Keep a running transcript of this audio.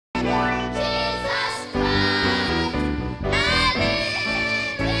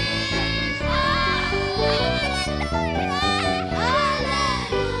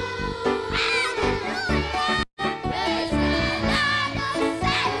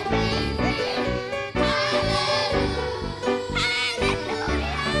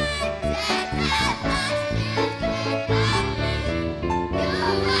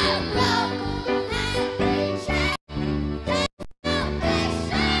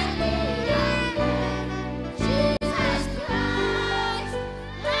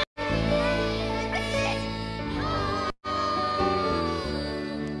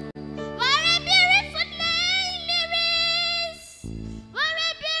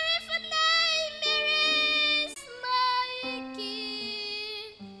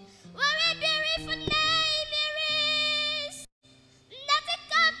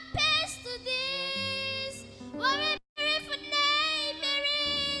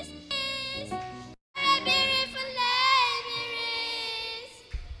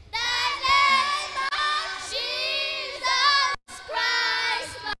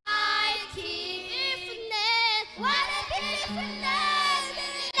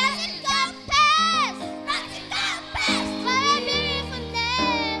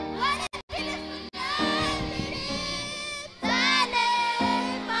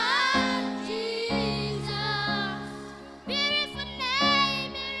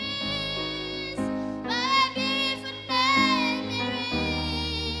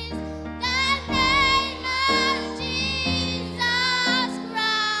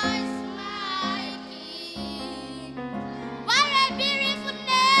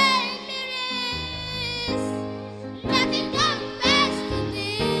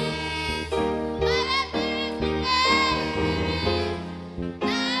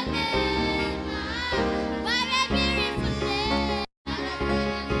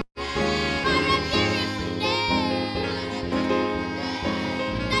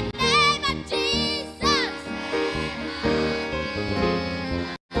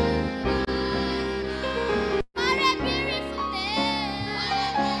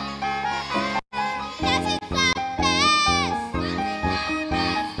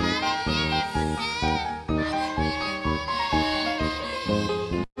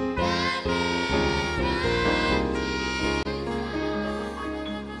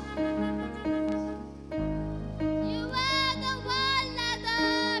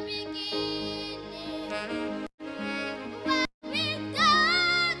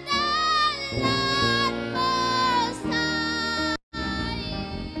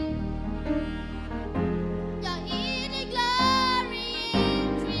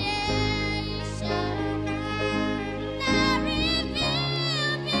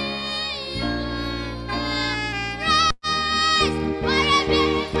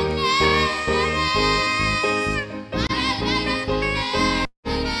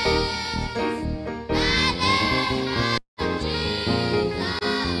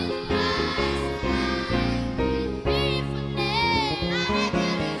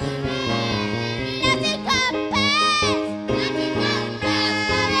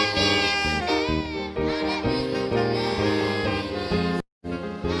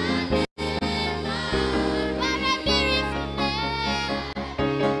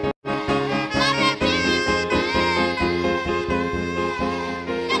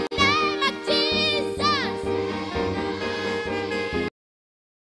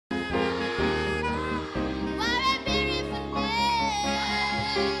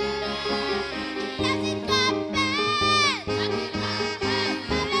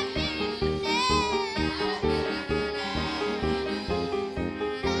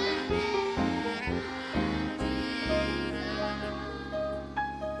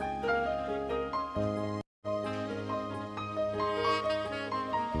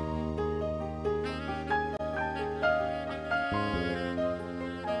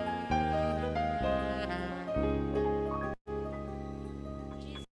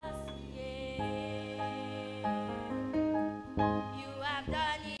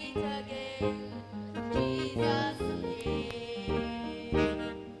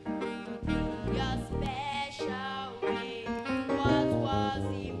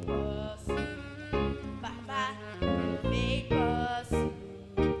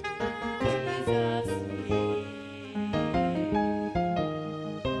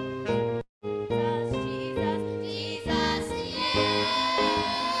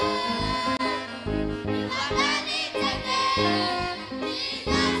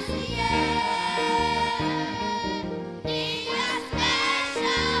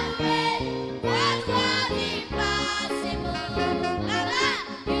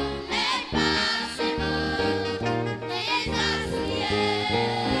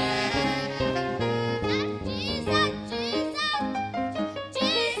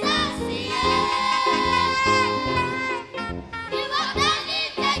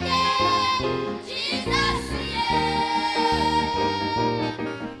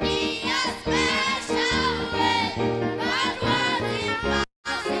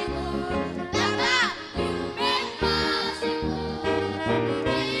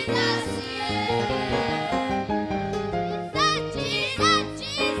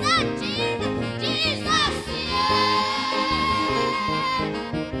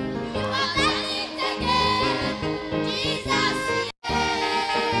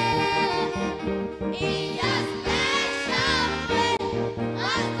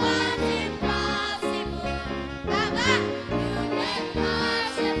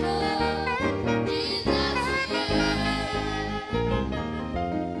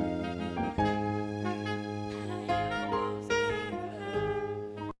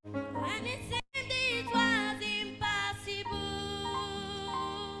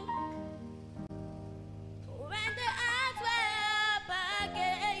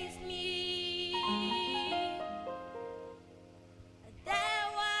against me. There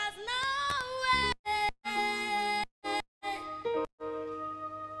was no way.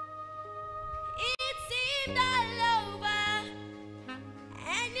 It seemed all over,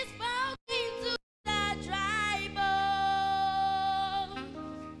 and you spoke into the dry bone.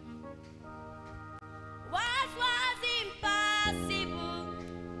 What was impossible,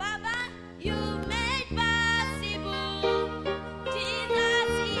 Baba, you made possible.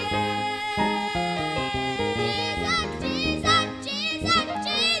 Jesus, yeah. Jesus, Jesus, Jesus,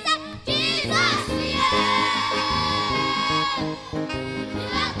 Jesus, yeah. You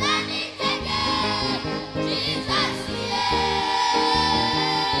have done it again. Jesus, yeah.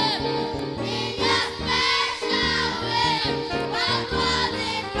 In your special way, what was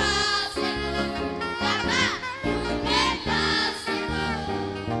impossible, Baba, you made possible.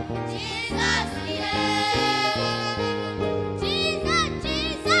 Jesus, yeah. Jesus,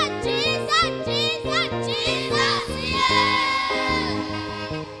 Jesus, Jesus, Jesus, Jesus, yeah.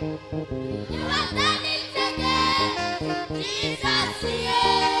 You have done it again. Jesus,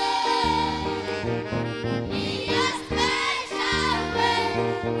 yeah. In your special way,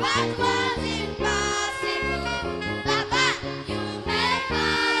 what was impossible, Baba, you made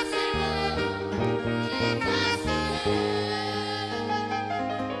possible. Jesus, yeah.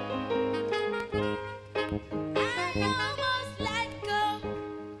 I almost let go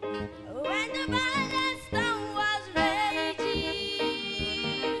when the violent storm was raging,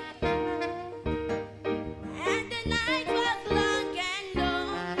 and the night was long and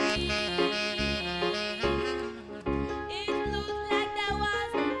lonely. It looked like there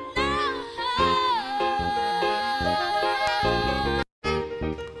was no hope.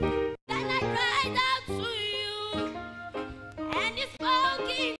 Then I cried out to you, and you spoke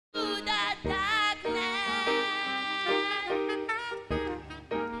into the darkness.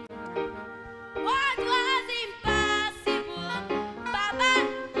 What was impossible, Baba,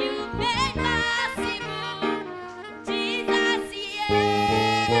 you made possible. Jesus, yeah.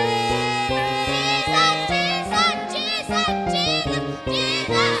 Jesus, Jesus, Jesus,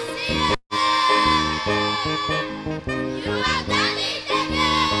 Jesus, yeah. You have done it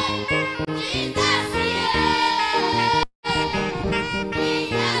again. Jesus, yeah. In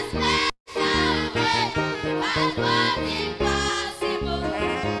your special way, what was impossible,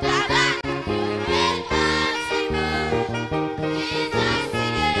 Baba, you made possible. Jesus,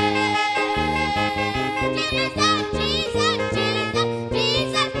 yeah. Jesus, Jesus, Jesus,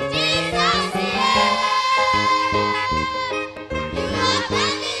 Jesus, Jesus, yeah. You have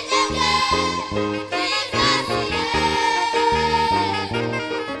done it again. Jesus, yeah.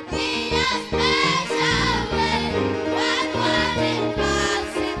 In your special way, what was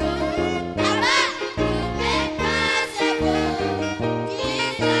impossible, Baba, you made possible.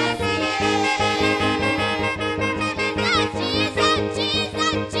 Jesus, yeah. Jesus,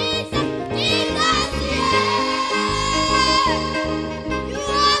 Jesus, Jesus, Jesus, yeah. You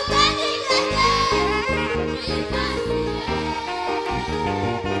have done it again. Jesus,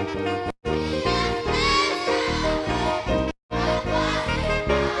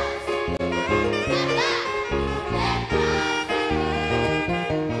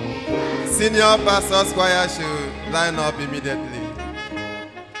 Senior Pastor Choir should line up immediately.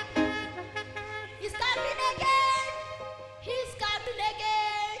 He's coming again. He's coming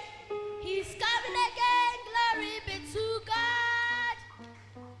again. He's coming again. Glory be to God.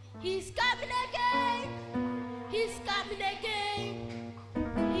 He's coming again. He's coming again.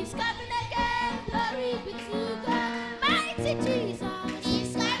 He's coming again. Glory be to God. Mighty Jesus.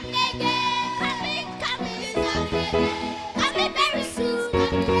 He's coming again. Coming, coming. He's coming again. Coming very soon.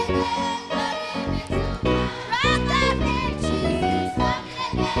 Coming again. Glory be to God. Rock of Ages. Coming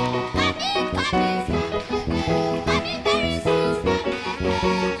again. Coming, coming. Coming very soon. Coming again. Glory be to God. Mighty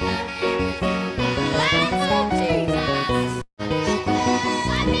Jesus.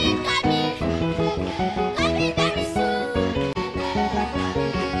 Coming, coming. Coming very soon. Mighty Jesus. Coming, coming. Coming very soon.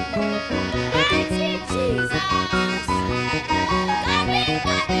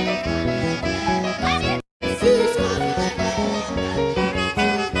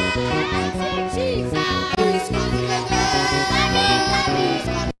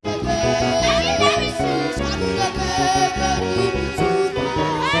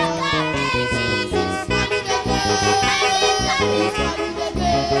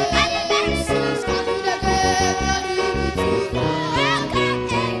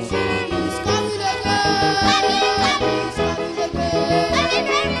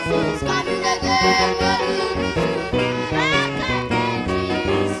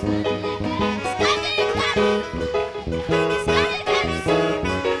 It's coming,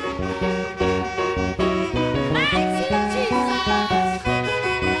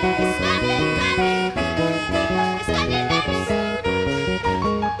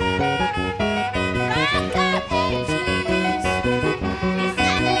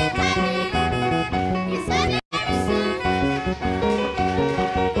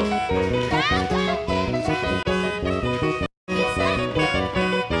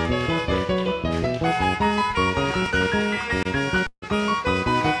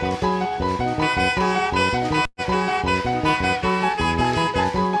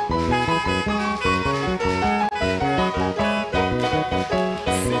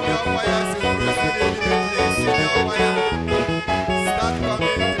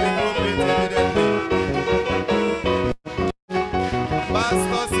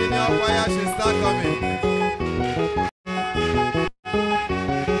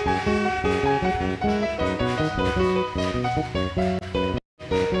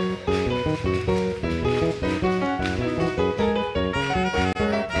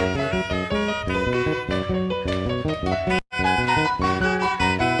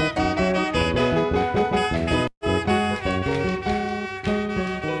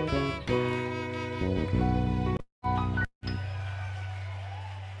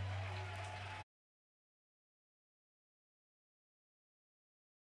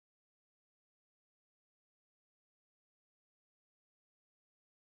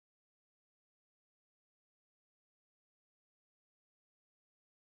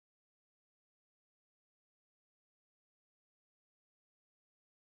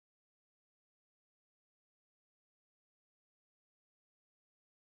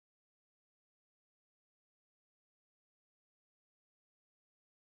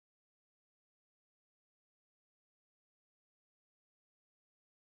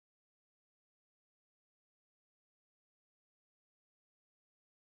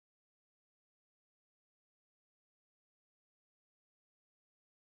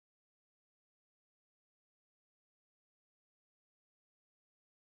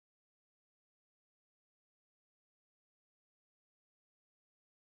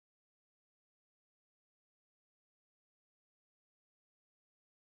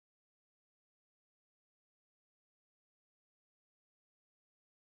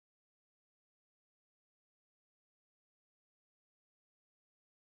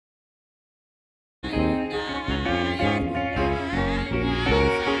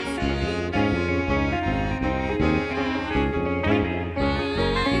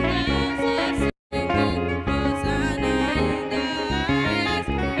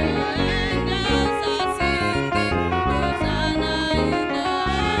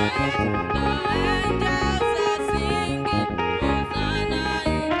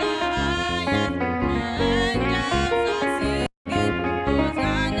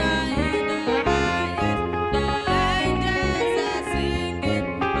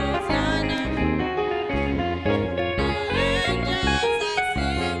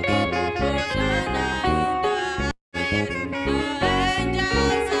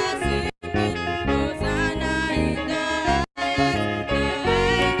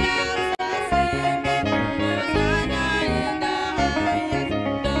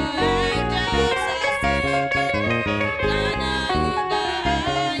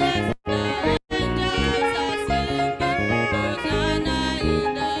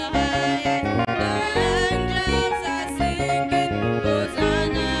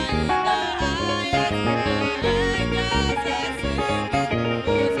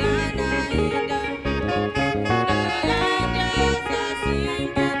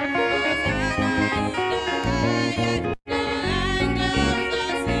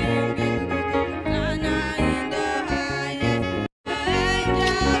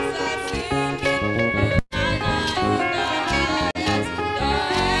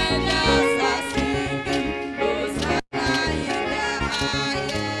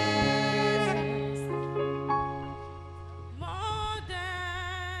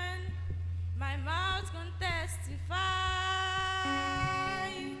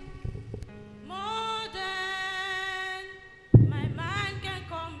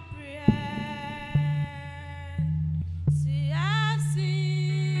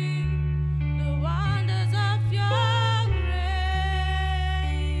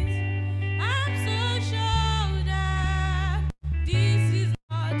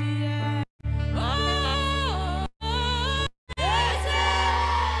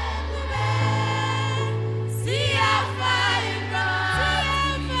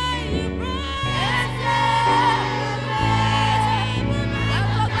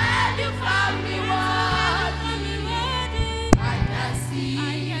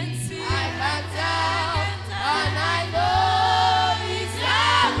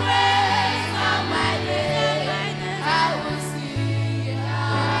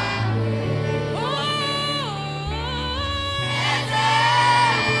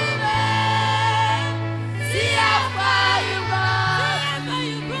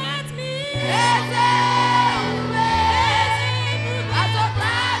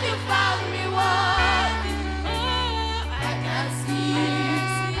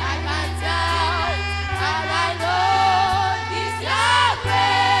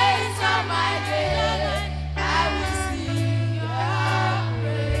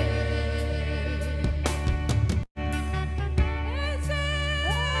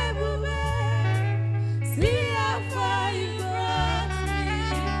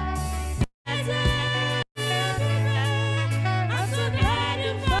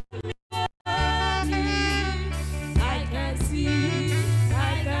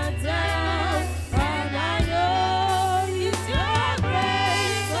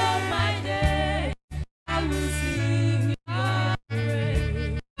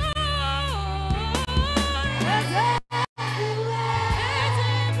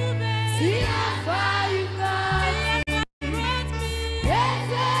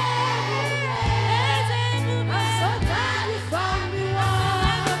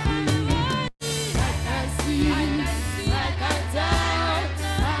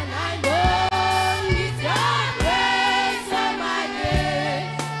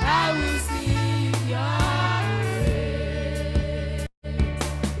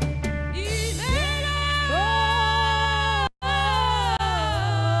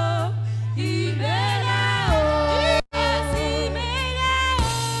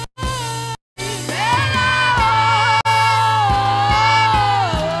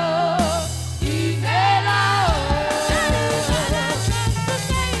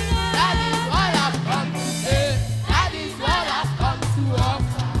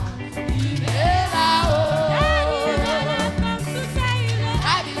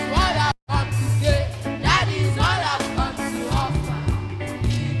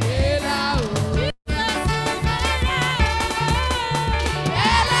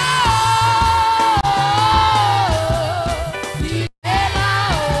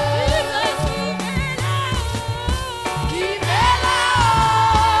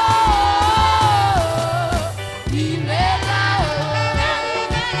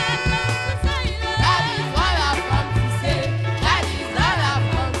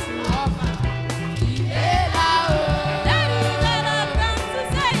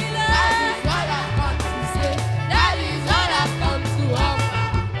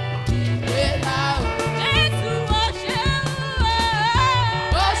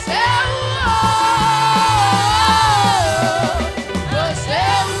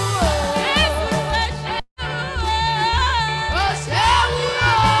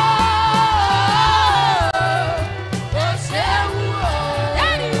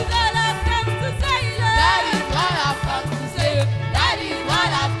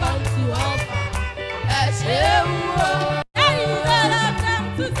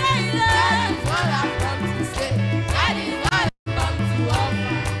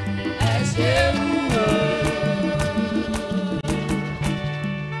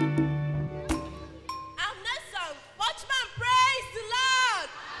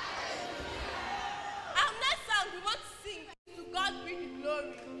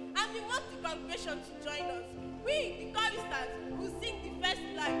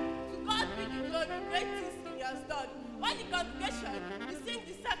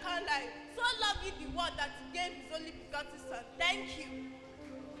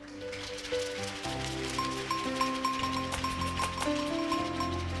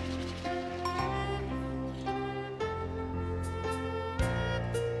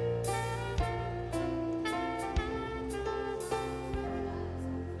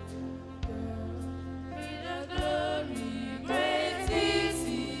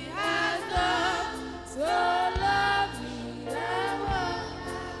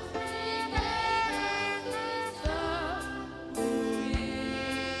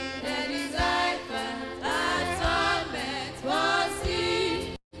 That is I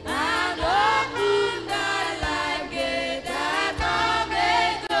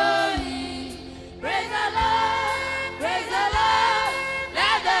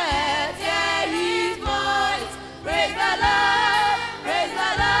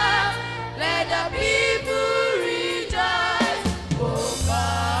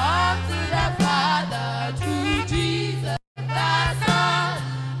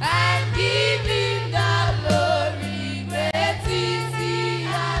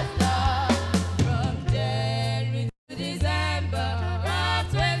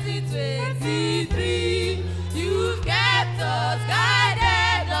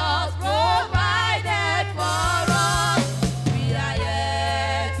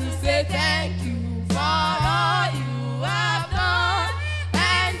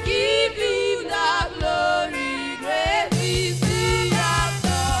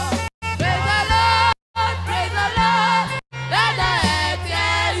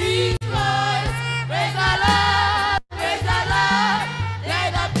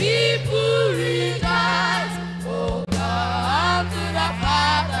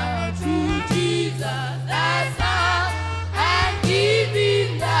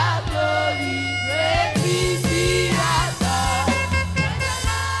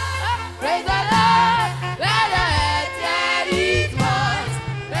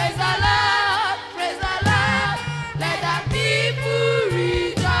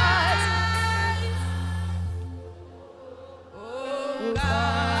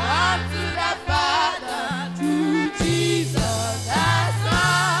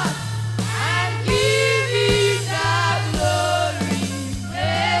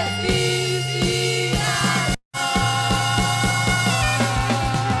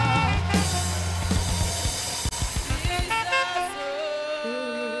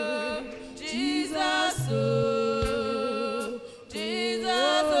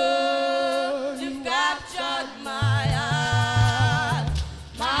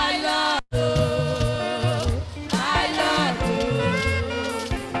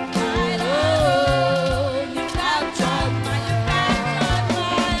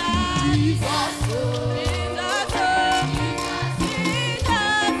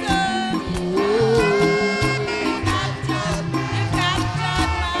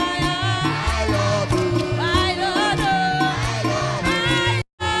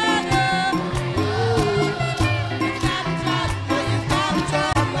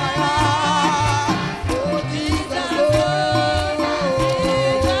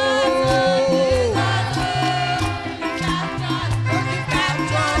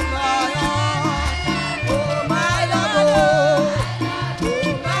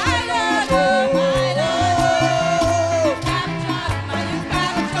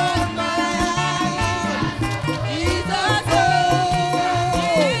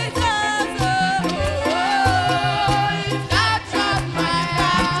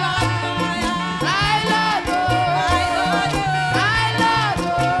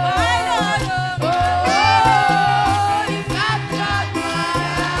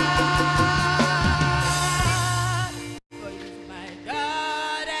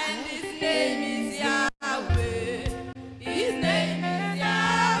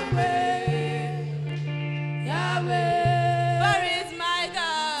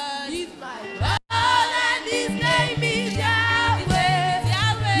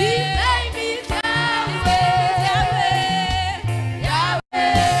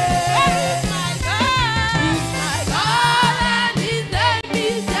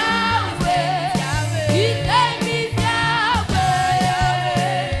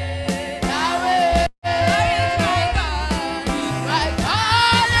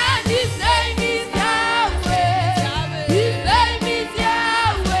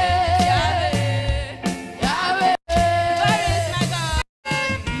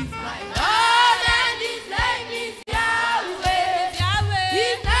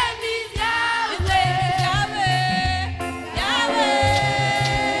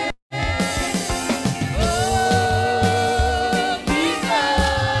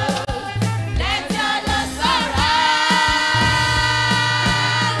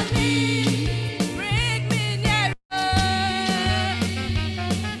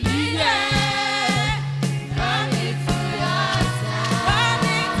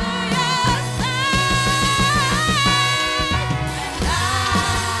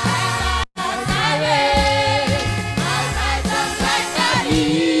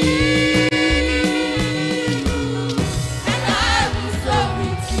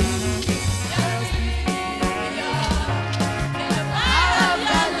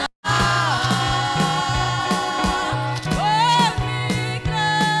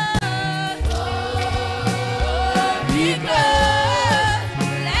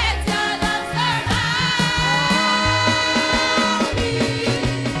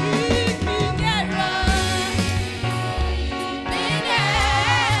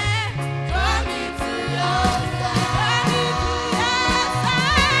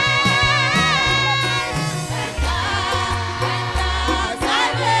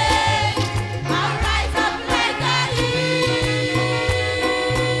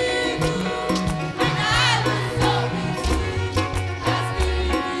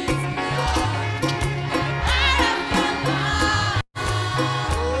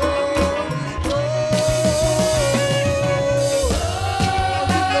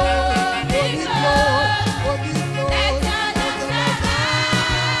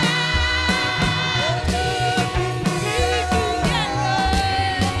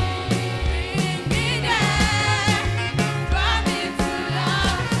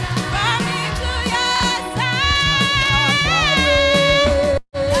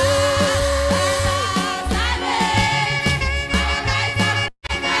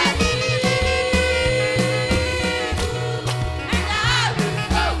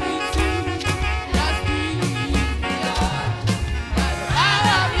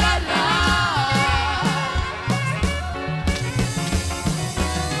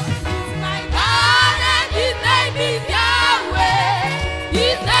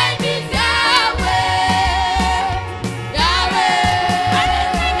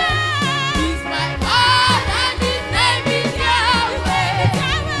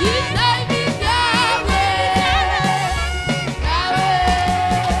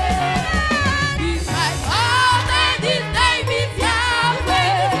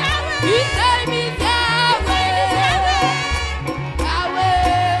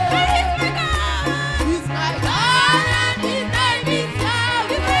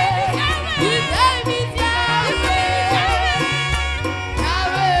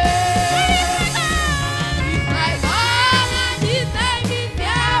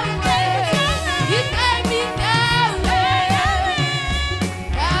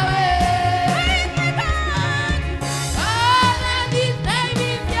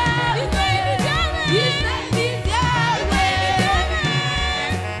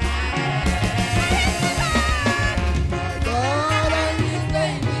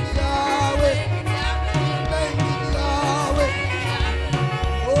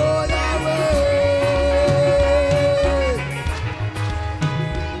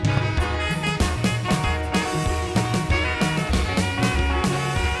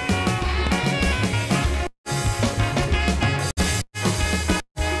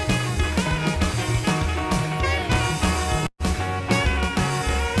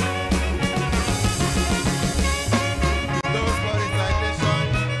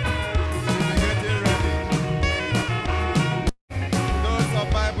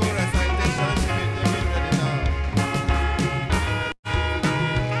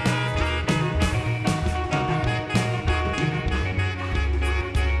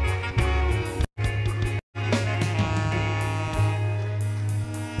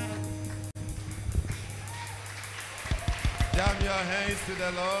hands to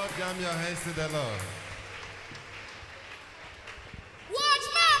the Lord. Jam your hands to the Lord.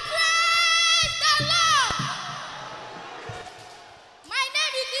 Watchman, praise the Lord. My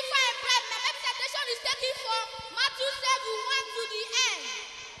name is Ifeanyi Bread. My representation is taken from Matthew 7:1 to the end.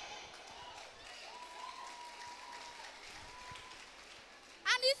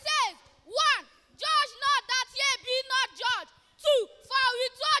 And it says, 1. Judge not that ye be not judged. 2. For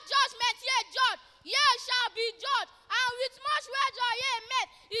with all judgment ye judge, ye shall be judged. And with much measure ye met,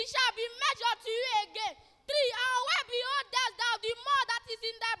 it shall be measured to you again. 3. And where beholdest thou the more that is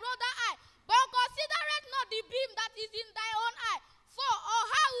in thy brother's eye, but considereth not the beam that is in thy own eye? 4. Or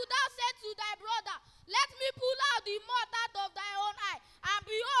how would thou say to thy brother, let me pull out the mote out of thy own eye, and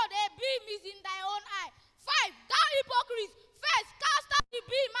behold, a beam is in thy own eye? 5. Thou hypocrite, first cast out the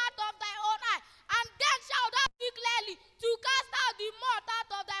beam out of thy own eye, and then shalt thou see clearly to cast out the mote out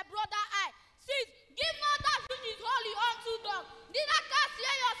of thy brother's eye. 6. Give not that which is holy unto dogs, neither cast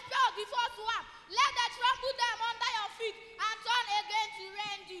ye your spell before swine. Let them trample them under your feet, and turn again to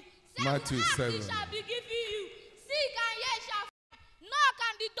rend you. 7. Matthew 7. It shall be given you. Seek and ye shall find. Knock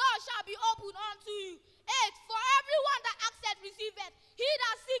and the door shall be opened unto you. 8. For everyone that asketh receiveth, he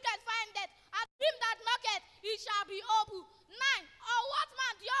that seeketh findeth, and him that knocketh it shall be opened. 9. Or what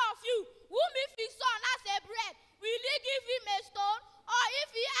man dear of you, whom if his son asks a bread, will he give him a stone? Or if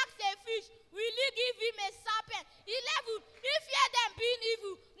he asks a fish, will he give him a serpent? 11. If ye then being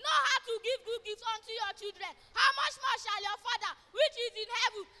evil, know how to give good gifts unto your children, how much more shall your Father, which is in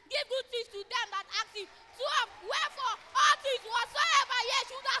heaven, give good things to them that ask him? 12. Wherefore, all things whatsoever ye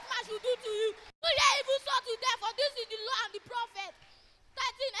should ask man should do to you, do ye even so to them, for this is the law and the prophet. 13.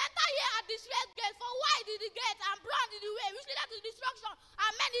 Enter ye at the straight gate, for wide is the gate, and broad is the way which leadeth to destruction,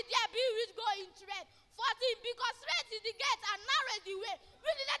 and many there be which go in trade. 14. Because straight is the gate, and narrow is the way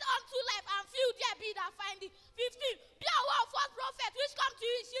which leadeth unto life, and few there be that find it. 15. Be aware of false prophets which come to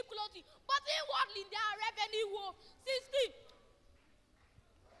you in sheep clothing, but inwardly they are ravening wolves. 16.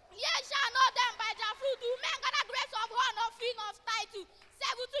 Ye shall know them by their fruit. Do men gather grapes of honor, or field of title?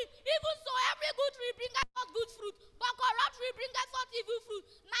 17. Even so, every good tree bringeth forth good fruit, but corrupt tree bringeth forth evil fruit.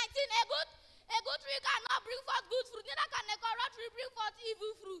 19. A good tree cannot bring forth good fruit, neither can a corrupt tree bring forth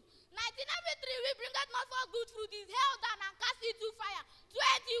evil fruit. 19. Every tree which bringeth not forth good fruit is held down and cast into fire.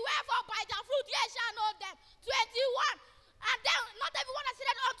 20. Wherefore by their fruit ye shall know them. 21. And then not everyone that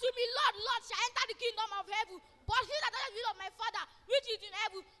said unto me, Lord, Lord, shall enter the kingdom of heaven, but he that doeth the will of my Father which is in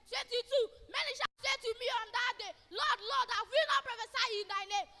heaven. 22. Many shall say to me on that day, Lord, Lord, have we not prophesied in thy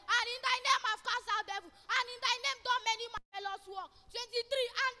name? And in thy name have cast out devils, and in thy name done many marvelous works. 23.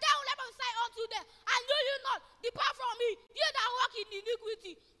 And they will prophesy unto them, and know you not, depart from me, ye that walk in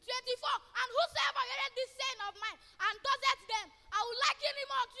iniquity. 24. And whosoever heareth this saying of mine, and doeth them, I will liken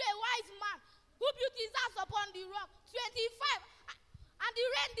him unto a wise man, who built his house upon the rock. 25. And the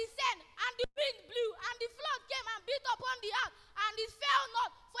rain descended, and the wind blew, and the flood came and beat upon the house, and it fell not,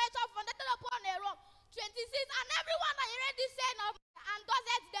 for it was founded upon a rock. 26. And everyone that heareth this saying of mine, and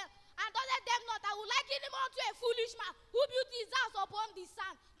doeth them not, I will liken him unto a foolish man, who built his house upon the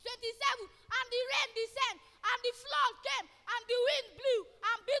sand. 27. And the rain descended, and the flood came, and the wind blew,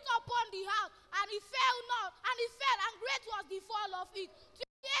 and beat upon the house, and it fell not, and it fell, and great was the fall of it. 28.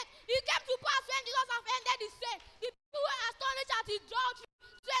 It came to pass when Jesus had ended his saying, the people were astonished at his doctrine.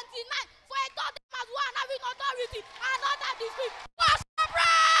 29. For I thought them as one having authority, and not at the spirit.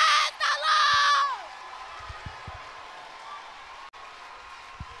 Praise the Lord!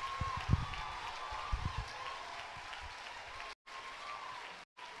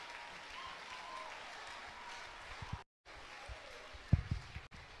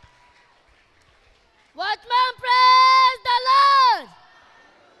 Watchman, praise the Lord!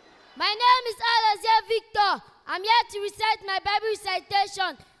 My name is Alazia Victor. I'm here to recite my Bible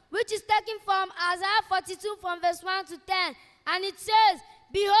recitation, which is taken from Isaiah 42 from verse 1 to 10. And it says,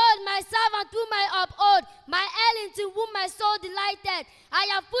 Behold, my servant whom I uphold, my Ellen to whom my soul delighted. I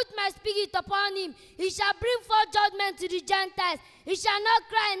have put my spirit upon him. He shall bring forth judgment to the Gentiles. He shall not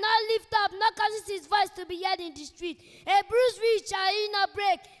cry, nor lift up, nor causes his voice to be heard in the street. A bruised reed shall he not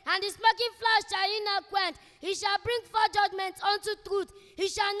break, and the smoking flash shall he not quench. He shall bring forth judgment unto truth.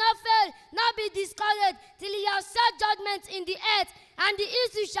 He shall not fail, nor be discouraged, till he has set judgment in the earth, and the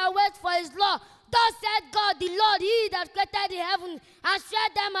east shall wait for his law. Thus said God, the Lord, he that created the heaven, and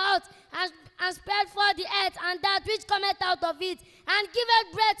spread them out, and spread forth the earth, and that which cometh out of it, and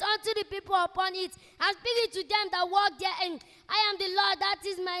giveth breath unto the people upon it, and spirit to them that walk therein. I am the Lord, that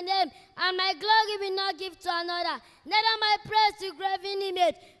is my name, and my glory will not give to another, neither my praise to graven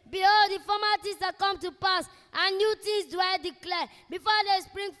image. Behold, the former things are come to pass, and new things do I declare. Before they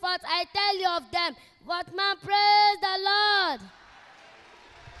spring forth, I tell you of them. But man, praise the Lord.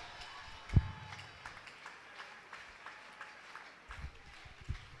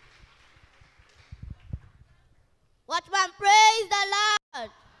 and praise the Lord.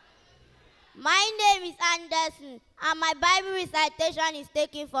 My name is Anderson, and my Bible recitation is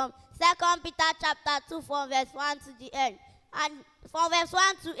taken from 2 Peter chapter 2 from verse 1 to the end, and from verse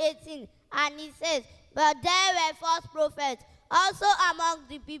 1 to 18, and it says, "But there were false prophets also among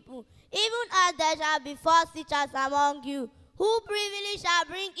the people, even as there shall be false teachers among you, who privily shall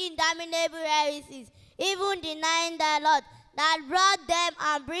bring in damnable heresies, even denying the Lord that brought them,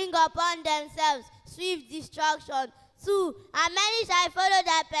 and bring upon themselves swift destruction. 2. And many shall follow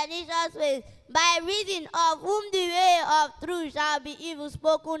their pernicious ways, by reason of whom the way of truth shall be evil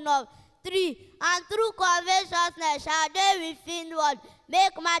spoken of. 3. And through covetousness shall they with feigned word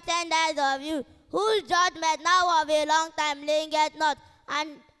make merchandise of you, whose judgment now of a long time lingereth not,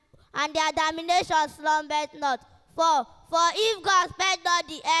 and their damnation slumbereth not. 4. For if God spared not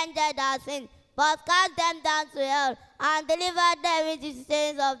the angels that sinned, but cast them down to hell, and delivered them into the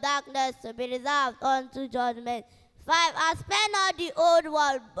chains of darkness to be reserved unto judgment. 5. And spared not the old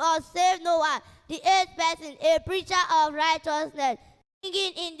world, but saved Noah, the 8th person, a preacher of righteousness,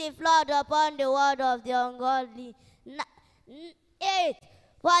 bringing in the flood upon the world of the ungodly. 8.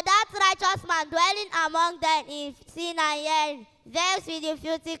 For that righteous man dwelling among them in sin and hearing, vexed with the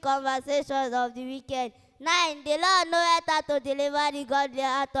filthy conversations of the wicked. 9. The Lord knoweth how to deliver the godly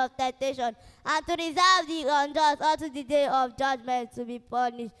out of temptation, and to reserve the unjust unto the day of judgment to be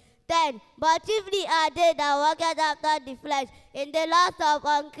punished. 10. But chiefly are they that walketh after the flesh, in the lust of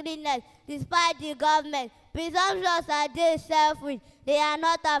uncleanness, despite the government. Presumptuous are they self-willed, they are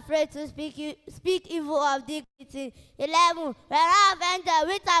not afraid to speak evil of dignity. 11. Whereof angels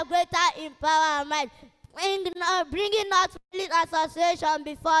which are greater in power and might, bringing not willing association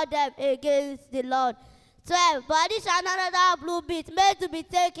before them against the Lord. 12. But this shall not another blue bit made to be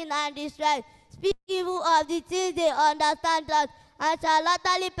taken and destroyed, speak evil of the things they understand not, and shall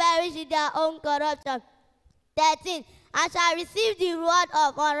utterly perish in their own corruption. 13. And shall receive the reward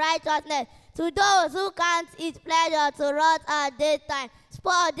of unrighteousness, to those who count it pleasure to rot at daytime,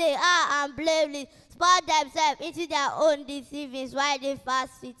 spoil they are and blameless, spoil themselves into their own deceivings while they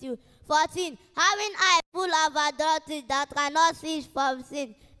fast with you. 14. Having eyes full of adultery that cannot cease from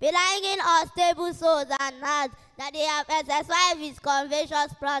sin, belonging unstable souls and hearts, that they have exercised with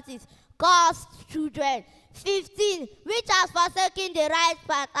covetous practice, cursed children. 15. Which has forsaken the right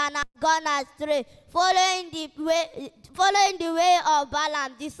path and have gone astray, following the way of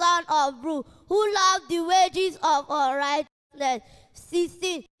Balaam, the son of Beor, who loved the wages of unrighteousness.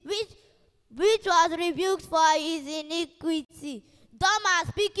 16. Which was rebuked for his iniquity. Dumb and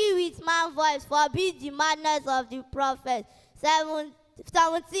speaking with man's voice, forbid the madness of the prophet.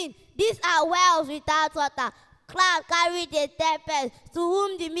 17. These are wells without water, cloud carried a tempest, to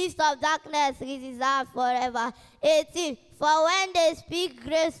whom the mist of darkness is reserved forever. 18. For when they speak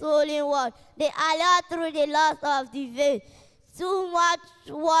graceful word, they allure through the lust of the veil. Too much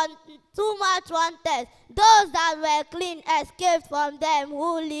wanted. Those that were clean escaped from them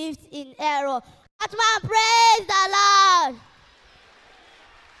who lived in error. Watchman, praise the Lord.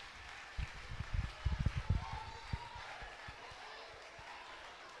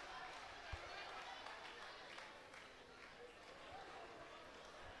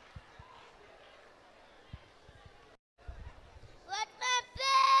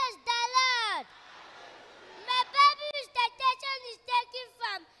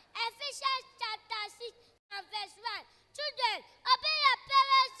 Ephesians chapter 6 and verse 1. Children, obey your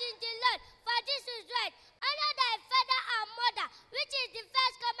parents in the Lord, for this is right. Honor thy father and mother, which is the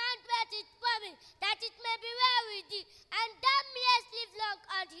first commandment with promise, that it may be well with thee, and thou mayest live long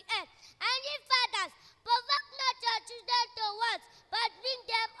on the earth. And ye fathers, provoke not your children to wrath, but bring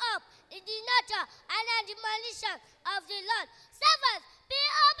them up in the nurture and admonition of the Lord. Servants, be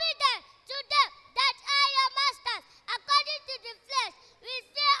obedient to them that are your masters, according to the flesh, with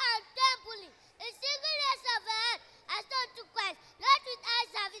fear and trembling, in singleness of the heart, as unto Christ, not with eye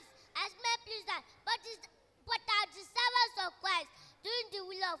service, as men pleasers, but as the servants of Christ, doing the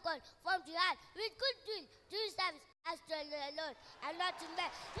will of God from the heart, with good will, doing service as to the Lord, and not to men.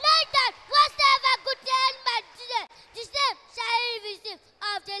 Knowing that whatsoever good thing man doeth, the same shall he receive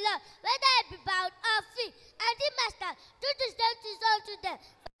of the Lord, whether it be bound or free. And the master, do the same things unto them,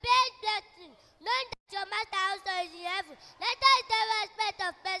 bearing blessing, knowing that your master also is in heaven. Let us have respect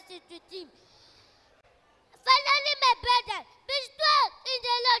of mercy to him. Finally, my brethren, be strong in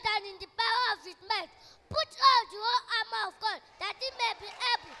the Lord and in the power of his might. Put on the whole armor of God, that he may be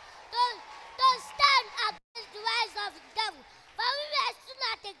able to stand against the wiles of the devil. For we wrestle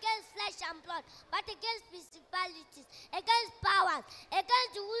not against flesh and blood, but against principalities, against powers,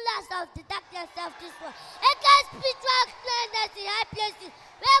 against the rulers of the darkness of this world, against spiritual wickedness in high places.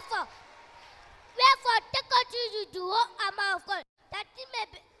 Wherefore, take unto unto you the whole armor of God, that ye may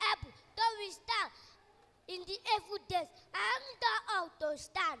be able to withstand in the evil days, and having done all to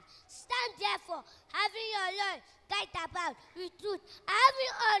stand. Stand therefore, having your loins girt about with truth, and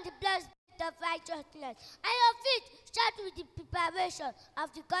having on the breastplate of righteousness, and your feet shod with the preparation of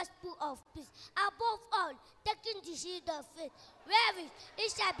the gospel of peace. Above all, taking the shield of faith, wherewith it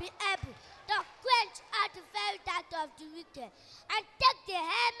shall be able to quench out the very dart of the wicked, and take the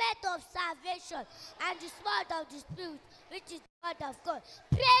helmet of salvation and the sword of the Spirit, which is the word of God,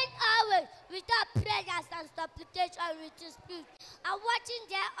 praying always without prayers and supplication with the Spirit, and watching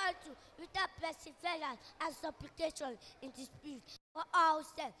thereunto without perseverance and supplication in the Spirit for all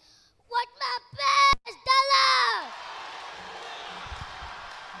saints. What my praise the Lord!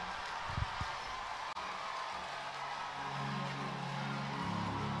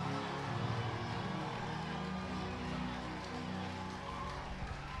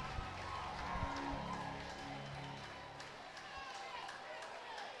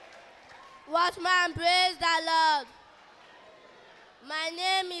 Watchman, praise the Lord. My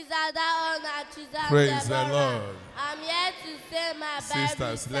name is Adaon Achizam. Praise the Lord. I'm here to say my Bible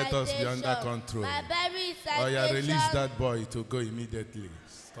Sisters, let us be under control. My Bible citation. Oh, yeah, release that boy to go immediately.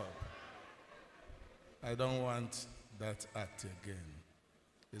 Stop. I don't want that act again.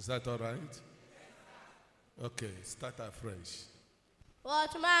 Is that all right? Okay, start afresh.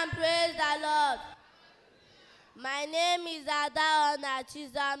 Watchman, praise the Lord. My name is Adaon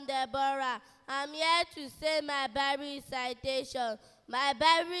Achizam Deborah. I'm here to say my Bible citation. My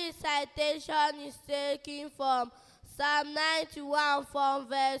Bible citation is taken from Psalm 91 from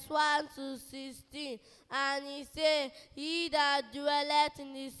verse 1 to 16. And he said, he that dwelleth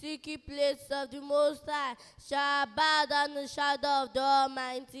in the secret place of the Most High shall abide under the shadow of the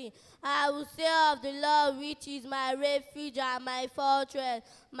Almighty. I will say of the Lord, which is my refuge and my fortress,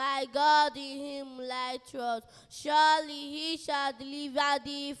 my God, in him will I trust. Surely he shall deliver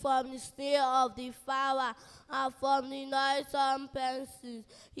thee from the snare of the fowler and from the noisome pestilence.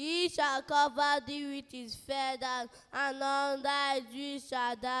 He shall cover thee with his feathers, and on thy wings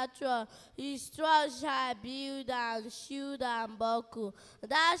shall thou trust. His trust shall build and shield and buckle.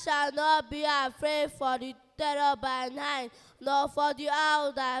 Thou shalt not be afraid for the terror by night, nor for the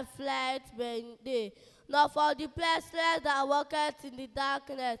owl that flieth by day, nor for the pestilence that walketh in the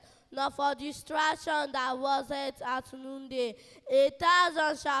darkness, nor for the destruction that waseth at noonday.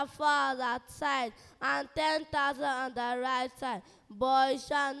 1,000 shall fall at that side, and 10,000 on the right side, but it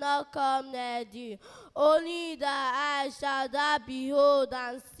shall not come near thee. Only thy eyes shall thou behold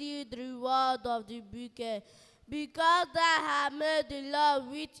and see the reward of the wicked. Because thou hast made the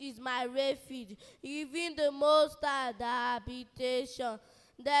Lord, which is my refuge, even the Most High thy habitation.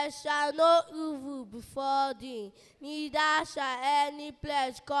 There shall no evil befall thee, neither shall any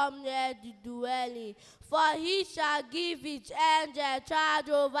plague come near the dwelling. For he shall give his angel charge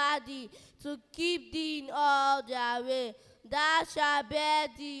over thee, to keep thee in all their way. Thou shalt bear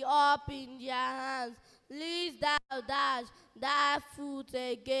thee up in their hands, lest thou dash thy foot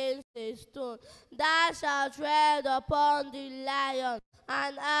against a stone. Thou shalt tread upon the lion,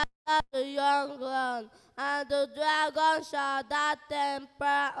 and under the young lion, and the dragon shall thou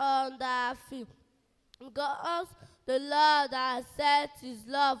temper on thy feet. Because the Lord has set his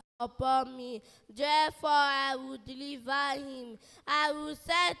love upon me, therefore I will deliver him. I will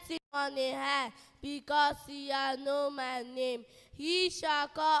set him on a high, because he has known my name. He shall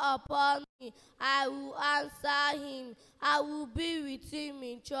call upon me, I will answer him. I will be with him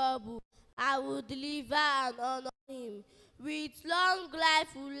in trouble. I will deliver and honor him. With long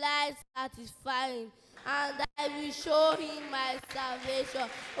life will I satisfy him, and I will show him my salvation.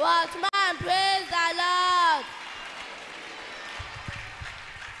 Watchman, praise the Lord.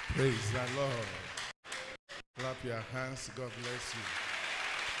 Praise the Lord. Clap your hands. God bless you.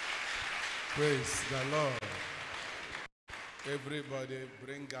 Praise the Lord. Everybody,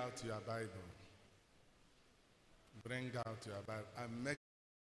 bring out your Bible. Bring out your Bible and make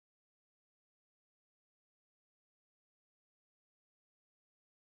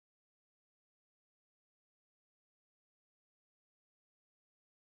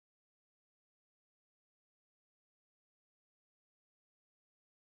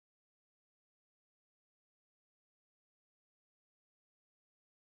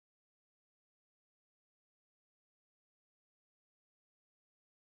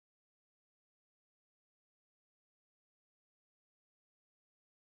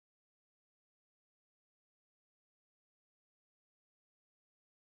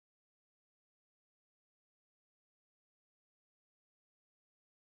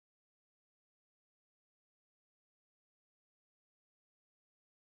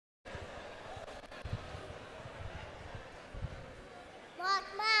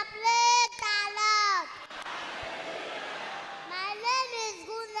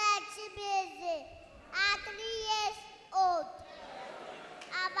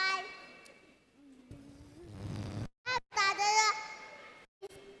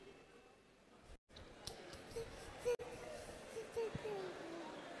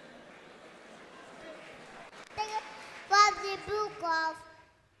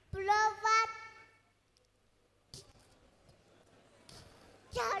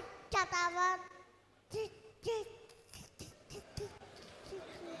Chapter 1.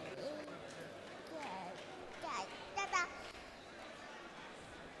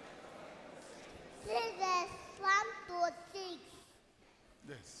 Verse 1 to 6.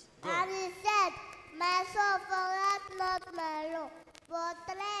 Yes. And he said, my soul forget not my law, but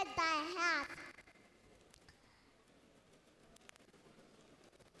train thy heart.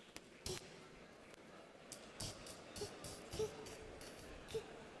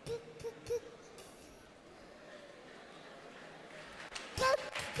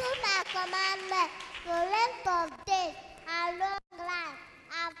 Keep my commandment, the length of days, and long life,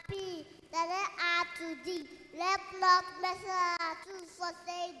 and peace, that they are to thee. Let not messenger to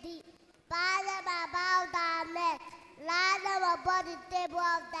forsake thee. Bind them about thy neck, lie them upon the table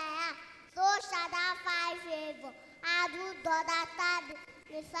of thy heart. So shall thou find favor, and do understand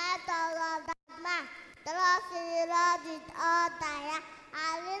the sight of that man. Trust in the Lord with all thy heart,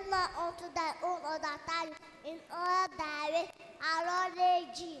 and lean not unto thy own understanding. In all thy ways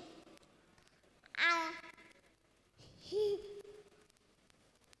acknowledge him, and he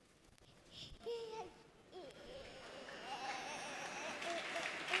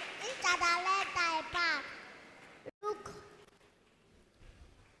shall direct thy path. Look,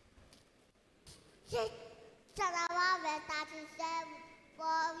 chapter 1 verse 37.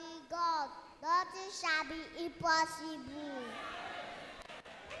 For with God nothing shall be impossible.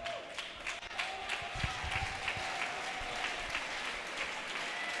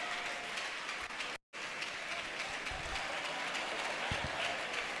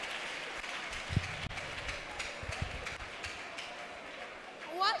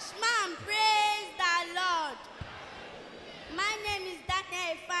 Watchman, praise the Lord. My name is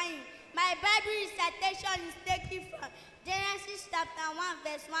Daniel Ifeanyi. My Bible recitation is taken from Genesis chapter 1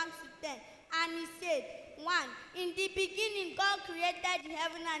 verse 1 to 10. And he said, 1. In the beginning God created the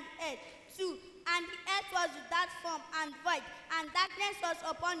heaven and earth. 2. And the earth was without form and void, and darkness was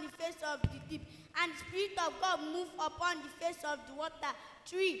upon the face of the deep, and the Spirit of God moved upon the face of the water.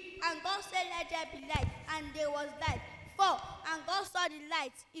 3. And God said, let there be light, and there was light. 4. And God saw the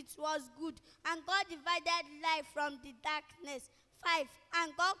light, it was good. And God divided light from the darkness. 5.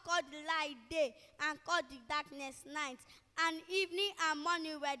 And God called the light day, and called the darkness night. And evening and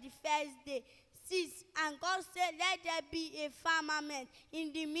morning were the first day. 6. And God said, let there be a firmament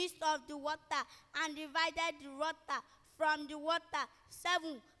in the midst of the water, and divided the water from the water.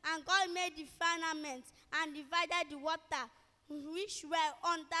 7. And God made the firmament, and divided the water which were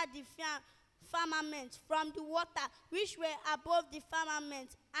under the firmament from the water which were above the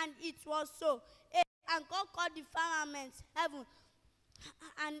firmament, and it was so. 8. And God called the firmament heaven,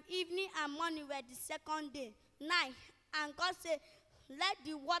 and evening and morning were the second day. 9. And God said, let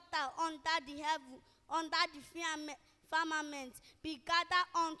the water under the heaven, under the firmament, be gathered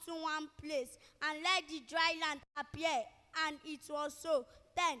unto one place, and let the dry land appear, and it was so.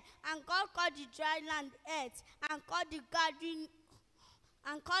 10. And God called the dry land earth, and called the gathering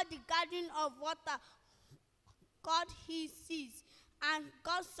of water called his seas. And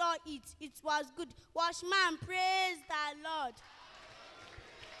God saw it, it was good. Watchman, praise the Lord.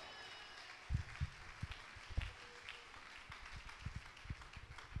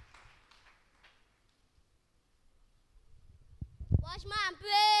 Watchman,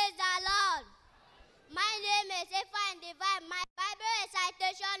 praise the Lord. My name is Ifeanyi Divine. My Bible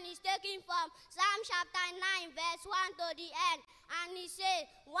recitation is taken from Psalm chapter 9, verse 1 to the end. And he said,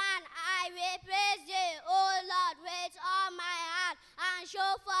 1. I will praise thee, O Lord, with all my heart, and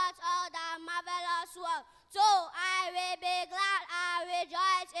show forth all thy marvelous work. 2. I will be glad and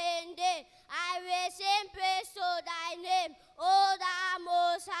rejoice in thee. I will sing praise to thy name, O thou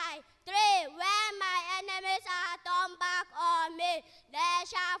most high. 3. When my enemies are turned back on me, they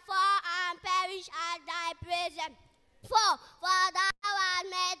shall fall and perish at thy presence. 4. For thou hast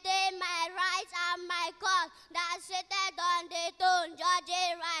maintained my rights and my cause, that sitteth on the throne,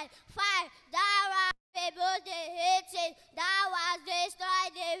 judging right. 5. Thou hast rebuilt the hated, thou hast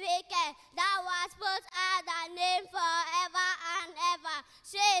destroyed the wicked, thou hast put out thy name forever and ever.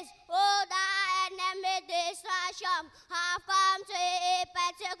 6. O thou enemy destruction, have come to a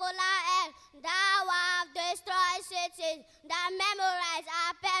particular end. Thou hast destroyed cities, that memorize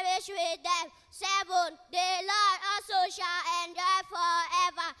and perish with them. 7. The Lord also shall endure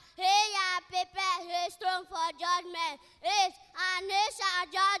forever. He hath prepared his throne for judgment. 8. And he shall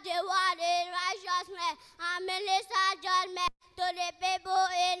judge the world in righteousness, and minister judgment to the people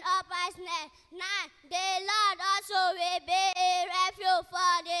in uprightness. 9. The Lord also will be a refuge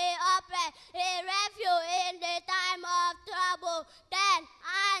for the oppressed, a refuge in the time of trouble. 10.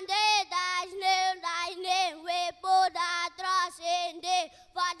 And they that know thy name will put their trust in thee.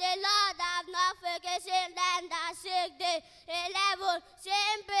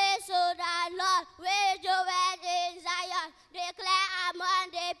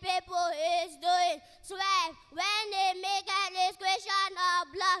 people is doing. 12, when they make a question of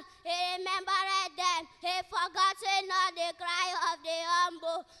blood, he remembered them. He forgotten not the cry of the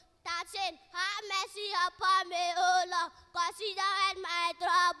humble. 13, have mercy upon me, O Lord. Consider my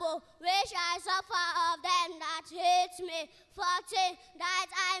trouble, which I suffer of them that hate me. 14, that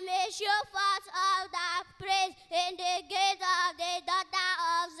I may show forth all that praise in the gate of the daughter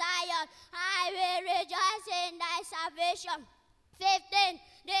of Zion. I will rejoice in thy salvation. 15,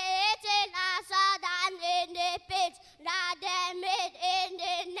 the 18 are so down in the pit that they made in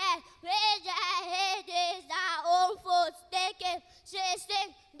the net, which their head is their own foot taken.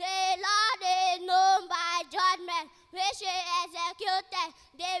 16, the Lord is known by judgment, which he executed.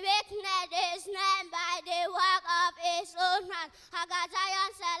 The weakness is named by the work of his own hand. Haggai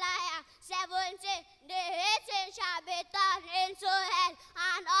Saliah. 17, the 18 shall be turned into hell,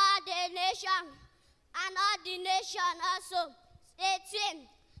 and all the nation also. 18,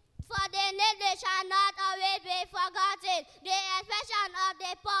 for the needy shall not always be forgotten. The affection of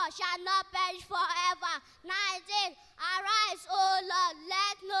the poor shall not perish forever. 19, arise, O Lord,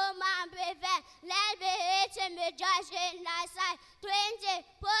 let no man prevail. Let the 18 rejoice in thy sight. 20,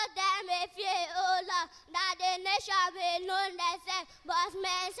 put them in fear, O Lord, that the nation will know themselves. But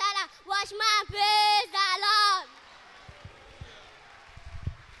men said, watchman, praise the Lord.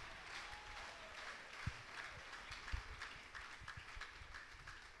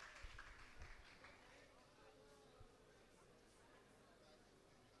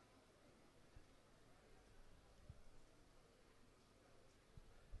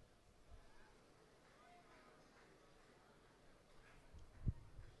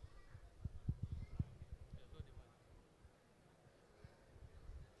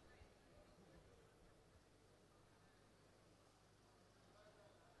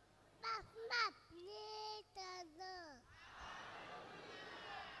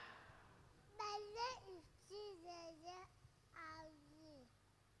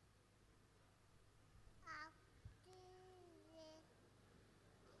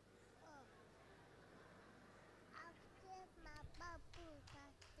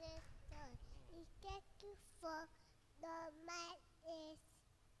 For the man is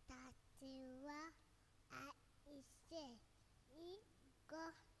 31 and he said, he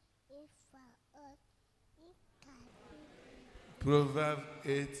God is for us, he can be. Proverbs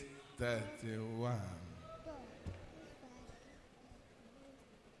 8:31.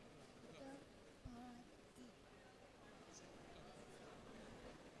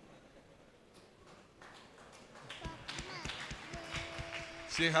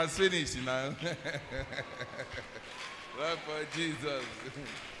 She has finished now. Love for Jesus.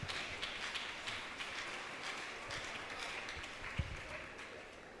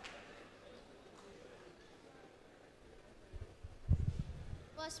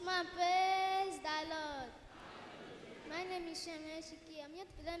 Watchman, praise the Lord. My name is Shemia Shiki. I'm here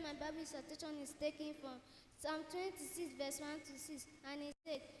to present my Bible citation is taken from Psalm 26, verse 1 to 6. And it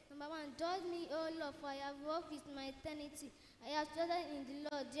said, number 1, judge me, O Lord, for I have walked with my eternity. I have trusted in the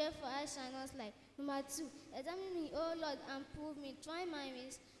Lord, therefore I shall not slide. Number 2, examine me, O Lord, and prove me. Try my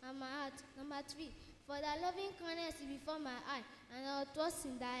ways and my heart. Number 3, for thy loving kindness is before my eye, and I will trust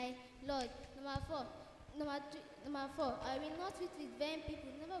in thy Lord. Number 4, I will not sit with vain people,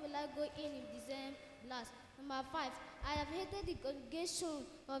 never will I go in with discerned blast. Number 5, I have hated the congregation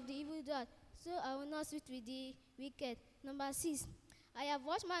of the evildoers, so I will not sit with the wicked. Number 6, I have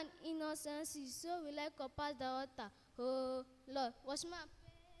washed my innocency, so will I compass the altar. Oh Lord, watchman,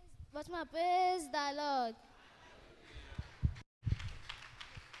 praise the Lord.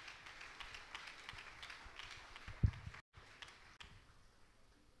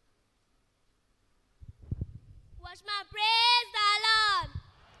 Watchman, praise the Lord.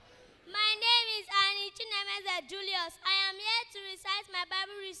 My name is Annie Chinemeze Julius. I am here to recite my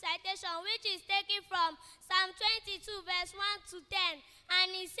Bible recitation, which is taken from Psalm 22, verse 1 to 10.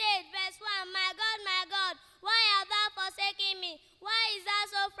 And he said, verse 1, my God, why hast thou forsaken me? Why is thou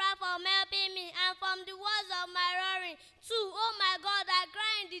so far from helping me, and from the words of my roaring? 2, oh my God, I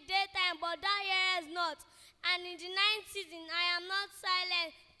cry in the daytime, but thou hearest not. And in the night season I am not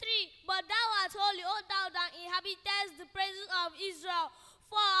silent. 3, but thou art holy, O thou that inhabitest the praises of Israel.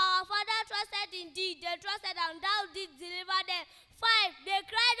 4, our father trusted in thee, they trusted, and thou didst deliver them. 5, they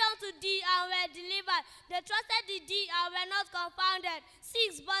cried unto thee and were delivered. They trusted in thee and were not confounded.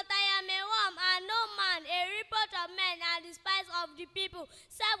 6, but I am a worm and no man, a reproach of men and despise of the people.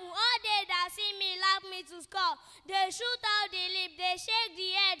 7, all they that see me laugh me to scorn. They shoot out the lip, they shake the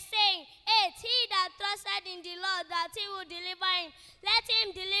head, saying, 8, he that trusted in the Lord, that he will deliver him. Let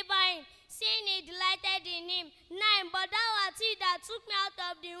him deliver him. 6, seeing he delighted in him. 9. But thou art he that took me out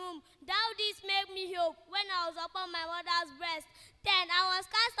of the womb. Thou didst make me hope when I was upon my mother's breast. 10. I was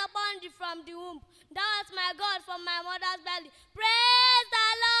cast upon thee from the womb. Thou art my God from my mother's belly. Praise the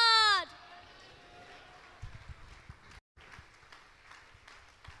Lord.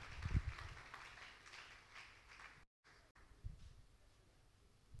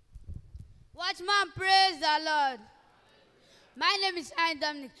 Watchman, praise the Lord. My name is Anne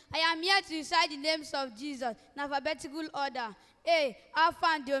Dominic. I am here to recite the names of Jesus in alphabetical order. A, Alpha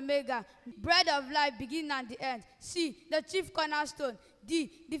and the Omega, bread of life, beginning and the end. C, the chief cornerstone. D,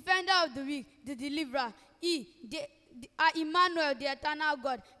 defender of the weak, the deliverer. E, Emmanuel, the eternal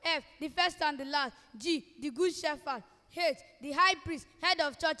God. F, the first and the last. G, the good shepherd. H, the high priest, head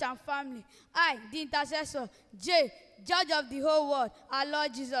of church and family. I, the intercessor. J, judge of the whole world, our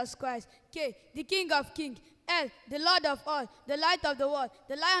Lord Jesus Christ. K, the King of kings. L, the Lord of all, the light of the world,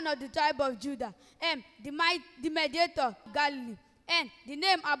 the Lion of the tribe of Judah. M, the mediator of Galilee. N, the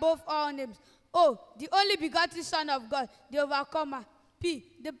name above all names. O, the only begotten Son of God, the overcomer. P,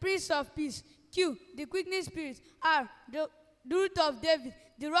 the Prince of peace. Q, the quickening spirit. R, the root of David,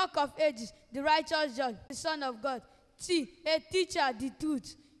 the rock of ages, the righteous judge, the Son of God. T, a teacher, the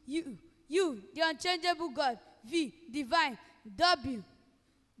truth. U, the unchangeable God. V, divine. W,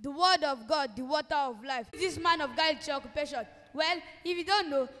 the word of God, the water of life. This man of God is your occupation. Well, if you don't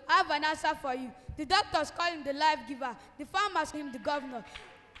know, I have an answer for you. The doctors call him the life giver. The farmers call him the governor.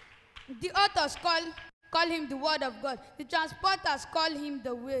 The authors call him the word of God. The transporters call him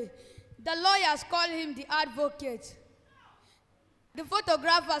the way. The lawyers call him the advocate. The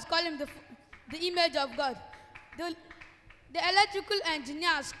photographers call him the image of God. The electrical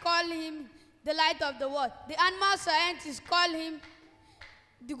engineers call him the light of the world. The animal scientists call him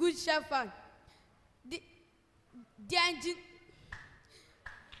the good shepherd. The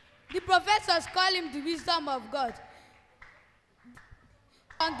professors call him the wisdom of God.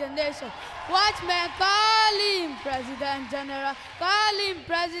 On the nation, watchmen call him President General, call him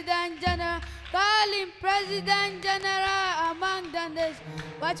President General, call him President General among the nations.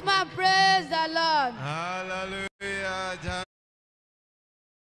 Watchmen, praise the Lord. Hallelujah.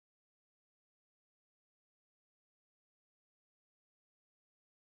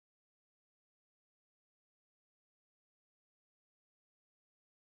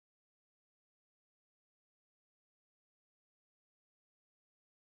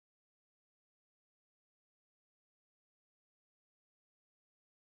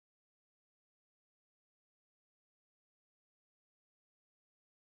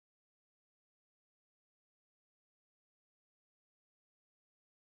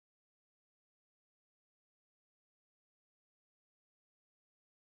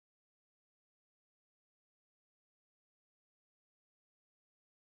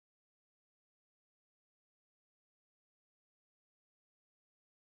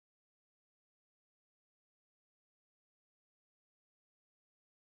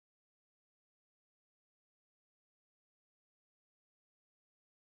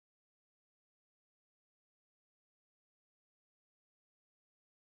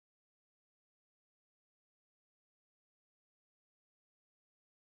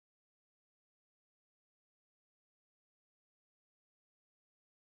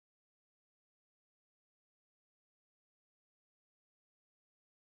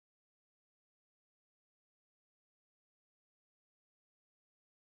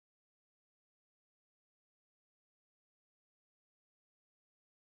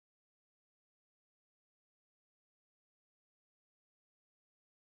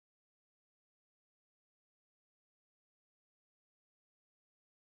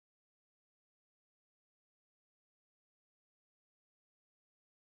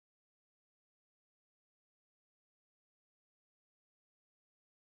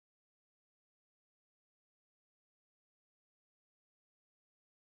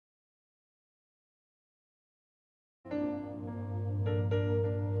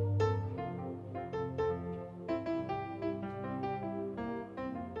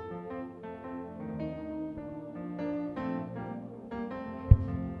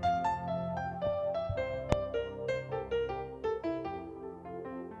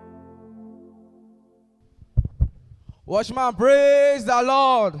 Watchman, praise the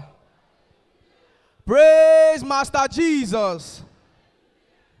Lord. Praise Master Jesus.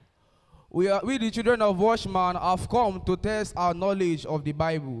 We, the children of Watchman, have come to test our knowledge of the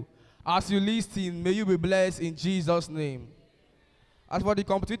Bible. As you listen, may you be blessed in Jesus' name. As for the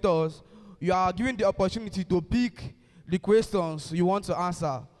competitors, you are given the opportunity to pick the questions you want to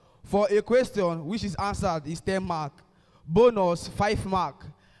answer. For a question which is answered is 10 mark, bonus 5 mark,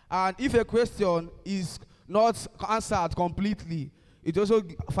 And if a question is not answered completely, it also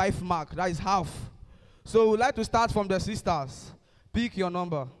 5 mark. That is half. So we'd like to start from the sisters. Pick your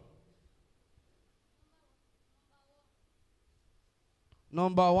number.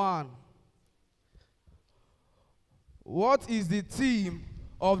 Number 1. What is the theme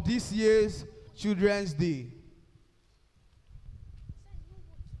of this year's Children's Day?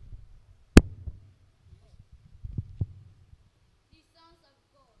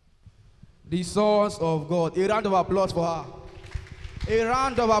 The sons of God. A round of applause for her. A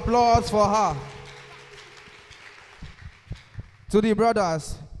round of applause for her. To the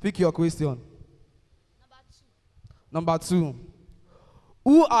brothers, pick your question. Number 2.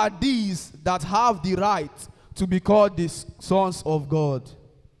 Who are these that have the right to be called the sons of God?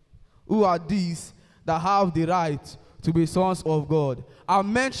 Who are these that have the right to be sons of God? I'll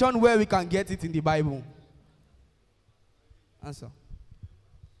mention where we can get it in the Bible. Answer.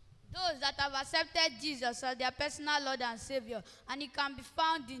 Those that have accepted Jesus as their personal Lord and Savior, and it can be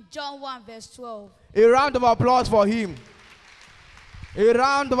found in John 1 verse 12. A round of applause for him. A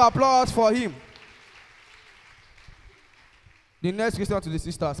round of applause for him. The next question to the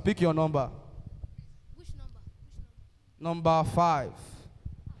sisters. Pick your number. Which number? Number 5.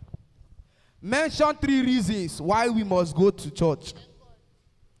 Mention 3 reasons why we must go to church.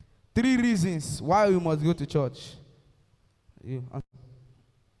 3 reasons why we must go to church. You.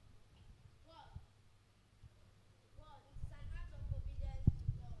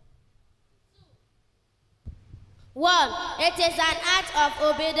 One, it is an act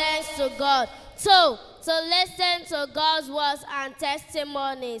of obedience to God. 2, to listen to God's words and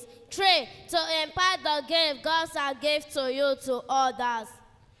testimonies. 3, to impart the gift God has given to you to others.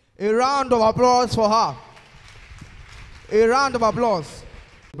 A round of applause for her. A round of applause.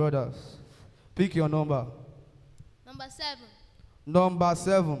 Brothers, pick your number. Number 7. Number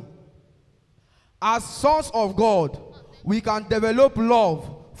 7. As sons of God, we can develop love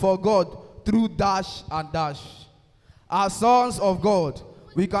for God through dash and dash. As sons of God,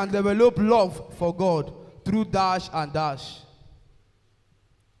 we can develop love for God through dash and dash.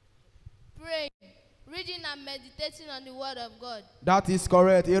 Praying, reading and meditating on the word of God. That is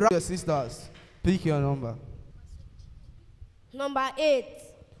correct. A round of sisters, pick your number. Number 8.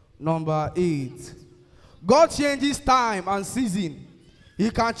 Number 8. God changes time and season. He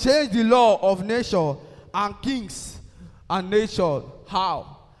can change the law of nature and kings and nature.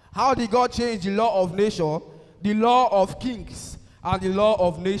 How? How did God change the law of nature, the law of kings, and the law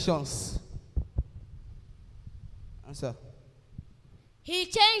of nations? Answer. He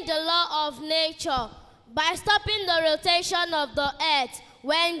changed the law of nature by stopping the rotation of the earth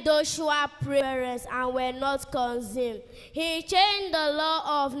when Joshua prayers and were not consumed. He changed the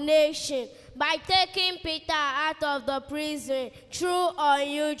law of nation by taking Peter out of the prison through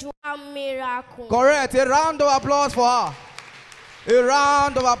unusual miracle. Correct. A round of applause for her. A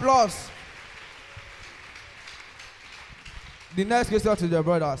round of applause. The next question to the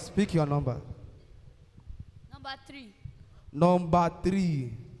brothers. Pick your number. Number 3. Number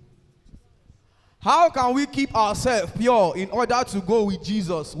 3. How can we keep ourselves pure in order to go with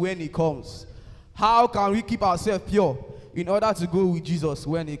Jesus when he comes? How can we keep ourselves pure in order to go with Jesus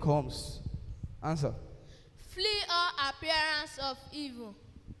when he comes? Answer. Flee all appearance of evil.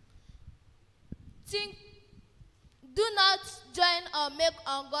 Do not join or make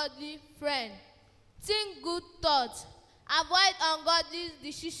ungodly friends. Think good thoughts. Avoid ungodly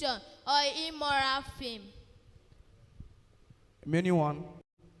decision or immoral fame. Remaining one.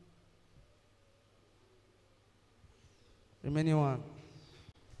 Remaining one.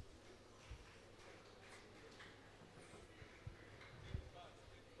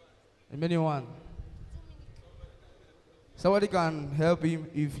 Remaining one. Somebody can help him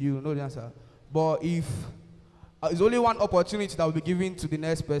if you know the answer. But if it's only one opportunity that will be given to the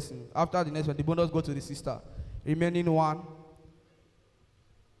next person. After the next one, the bonus go to the sister. Remaining one.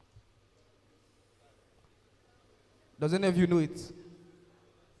 Does any of you know it?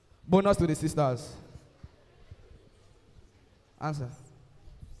 Bonus to the sisters. Answer.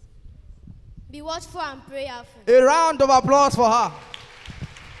 Be watchful and prayerful. A round of applause for her.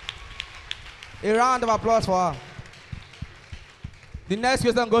 A round of applause for her. The next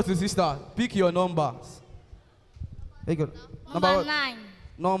question goes to sister. Pick your numbers. Very good. Number 9.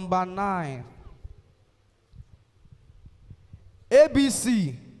 Number 9.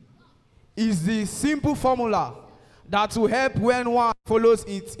 ABC is the simple formula that will help when one follows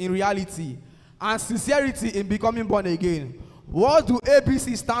it in reality and sincerity in becoming born again. What do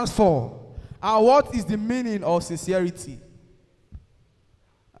ABC stands for? And what is the meaning of sincerity?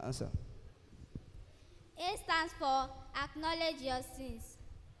 Answer. A stands for acknowledge your sins.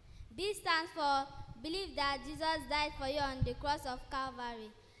 B stands for believe that Jesus died for you on the cross of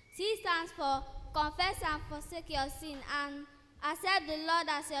Calvary. C stands for confess and forsake your sin and accept the Lord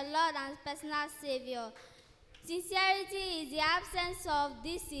as your Lord and personal Savior. Sincerity is the absence of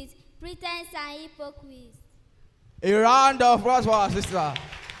deceit, pretense, and hypocrisy. A round of applause for our sister.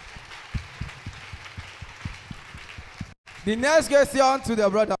 The next question to the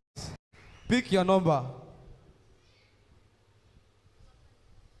brothers. Pick your number.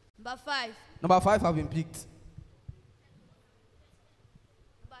 Number 5. Number 5 have been picked.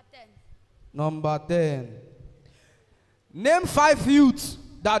 Number 10. Number 10. Name 5 youths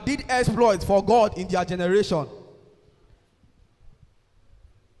that did exploits for God in their generation.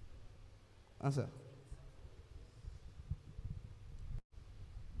 Answer.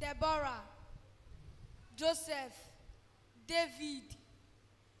 Deborah, Joseph, David,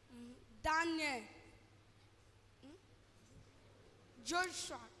 Daniel,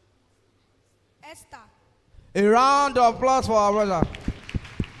 Joshua, Esther. A round of applause for our brother.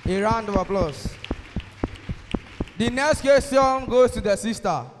 A round of applause. The next question goes to the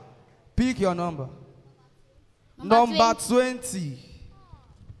sister. Pick your number. Number 20.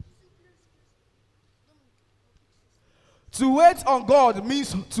 To wait on God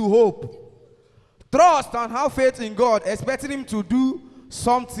means to hope. Trust and have faith in God, expecting Him to do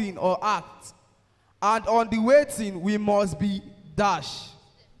something or act. And on the waiting, we must be dash.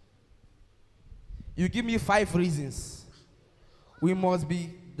 You give me 5 reasons. We must be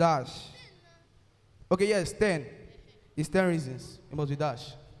dash. Okay, yes, 10. It's 10 reasons. We must be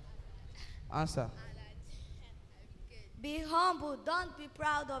dash. Answer. Be humble. Don't be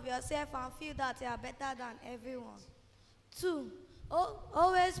proud of yourself and feel that you are better than everyone. 2.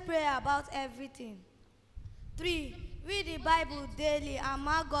 Always pray about everything. 3. Read the Bible daily and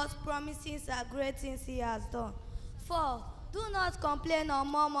mark God's promises and great things He has done. 4. Do not complain or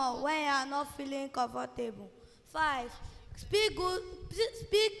murmur when you are not feeling comfortable. 5. Speak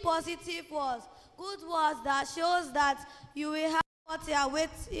positive words. Good words that shows that you will have what you are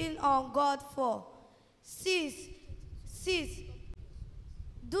waiting on God for. 6.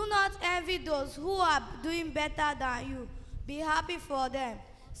 Do not envy those who are doing better than you. Be happy for them.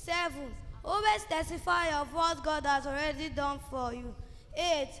 7. Always testify of what God has already done for you.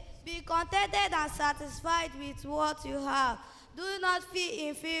 8. Be contented and satisfied with what you have. Do not feel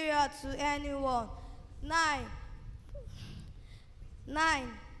inferior to anyone. 9.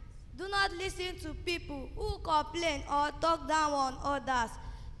 Do not listen to people who complain or talk down on others.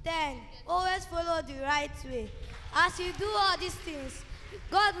 10. Always follow the right way. As you do all these things,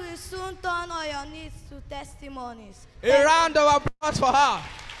 God will soon turn all your needs to testimonies. A round of applause for her.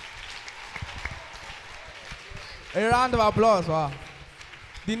 A round of applause for her.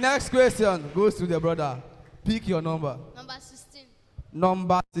 The next question goes to the brother. Pick your number. Number 16.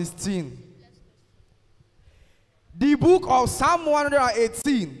 Number 16. The book of Psalm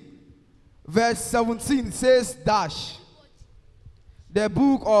 118, verse 17 says dash. The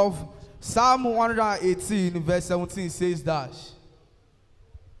book of Psalm 118, verse 17 says dash.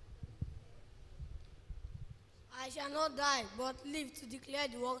 I shall not die, but live to declare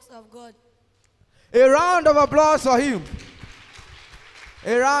the works of God. A round of applause for him.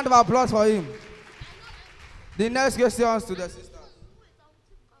 A round of applause for him. The next question to the sister.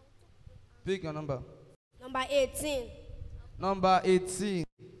 Pick your number. Number 18. Number 18.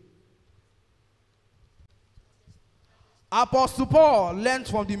 Apostle Paul learned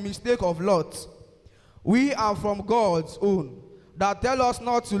from the mistake of Lot. We are from God's own that tell us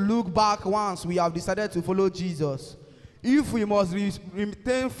not to look back once we have decided to follow Jesus. If we must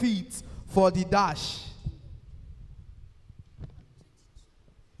retain feet for the dash.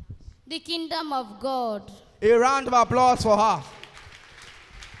 The kingdom of God. A round of applause for her.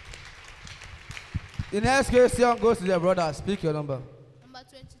 The next question goes to the brother. Speak your number. Number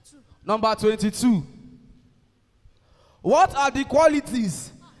 22. Number 22. What are the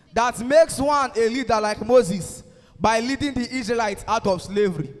qualities that makes one a leader like Moses by leading the Israelites out of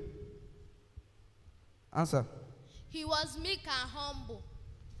slavery? Answer. He was meek and humble.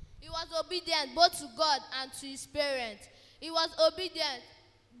 He was obedient both to God and to his parents. He was obedient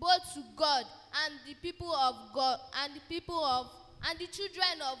both to God and the people of God and the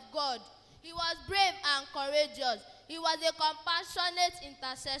children of God. He was brave and courageous. He was a compassionate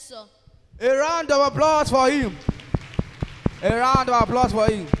intercessor. A round of applause for him. A round of applause for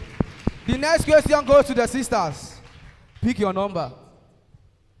him. The next question goes to the sisters. Pick your number.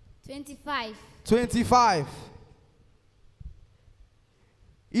 25. 25.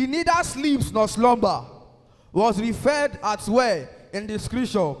 He neither sleeps nor slumber, was referred as well in the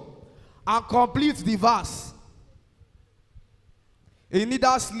scripture, and completes the verse. He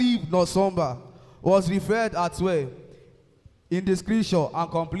neither sleep nor slumber was referred as well in the scripture and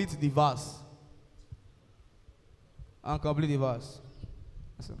complete the verse. And complete the verse.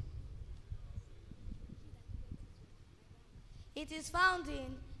 So. It is found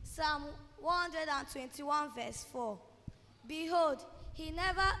in Psalm 121 verse 4. Behold, he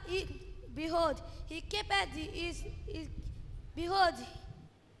keepeth the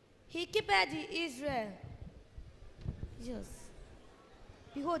Israel. Yes.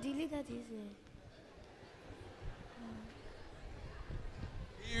 Behold, he leadeth Israel.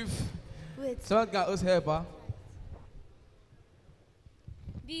 If Wait. someone can also help her.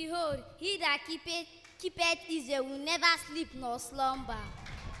 Behold, he that keepeth Israel will never sleep nor slumber.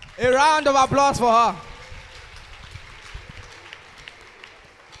 A round of applause for her.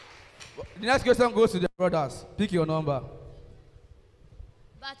 The next question goes to the brothers. Pick your number.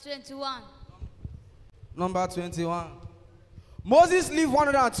 Verse 21. Number 21. Moses lived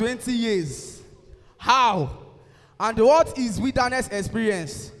 120 years. How? And what is wilderness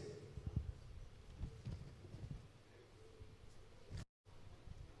experience?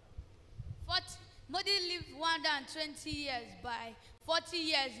 Moses lived 120 years by 40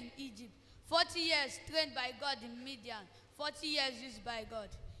 years in Egypt, 40 years trained by God in Midian, 40 years used by God.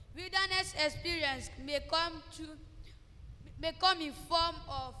 Wilderness experience may come in form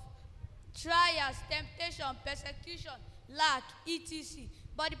of trials, temptation, persecution, lack, etc.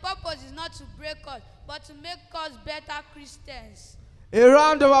 But the purpose is not to break us, but to make us better Christians. A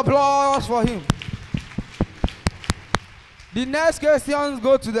round of applause for him. The next questions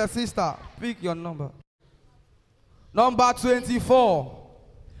go to the sister. Pick your number. Number 24.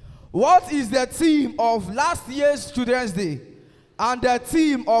 What is the theme of last year's Children's Day and the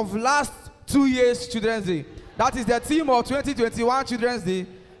theme of last 2 years Children's Day? That is the theme of 2021 Children's Day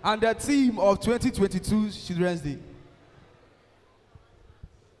and the theme of 2022 Children's Day.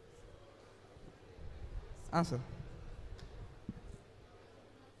 Answer.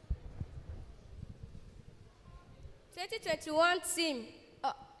 Theme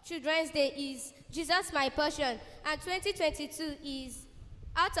Children's Day is Jesus My Portion, and 2022 is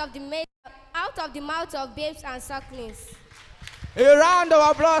out of the mouth of babes and sucklings. A round of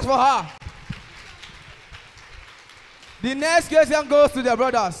applause for her. The next question goes to the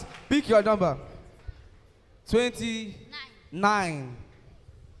brothers. Pick your number. 29.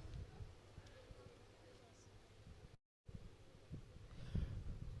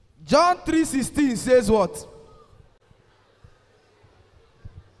 John 3:16 says what?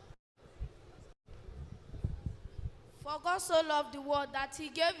 For God so loved the world that he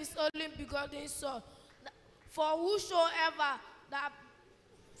gave his only begotten Son, for whosoever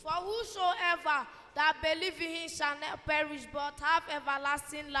that believe in him shall not perish but have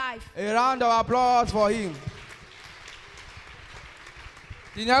everlasting life. A round of applause for him.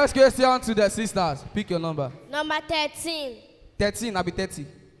 The next question to the sisters. Pick your number. Number 13. 13, I'll be 30.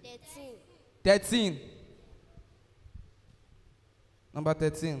 13. 13. Number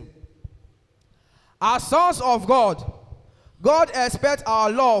 13. As sons of God, God expects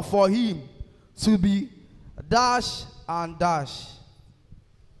our love for him to be dash and dash.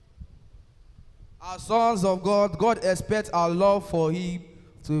 As sons of God, God expects our love for him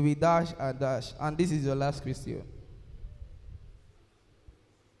to be dash and dash. And this is your last question.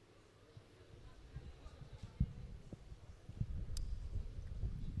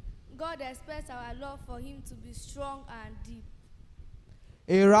 God expects our love for him to be strong and deep.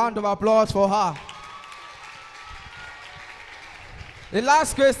 A round of applause for her. The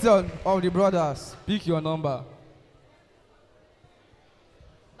last question of the brothers. Pick your number.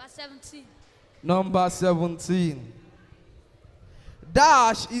 Verse 17. Number 17.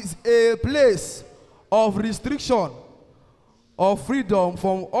 Dash is a place of restriction, of freedom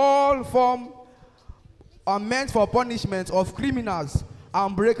from all form and meant for punishment of criminals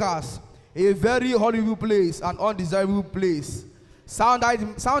and breakers. A very horrible place, an undesirable place.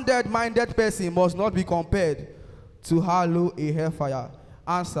 Sounded-minded person must not be compared to hallow a hellfire.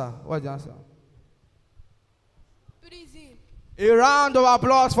 Answer. What's the answer? Prison. A round of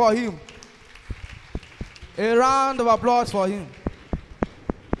applause for him. A round of applause for him.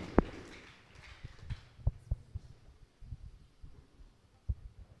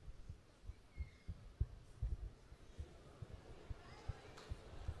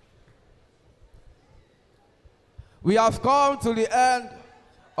 We have come to the end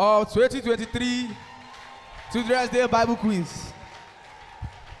of 2023 Children's Day Bible Quiz.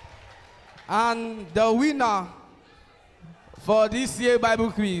 And the winner for this year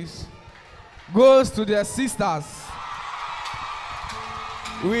Bible Quiz goes to the sisters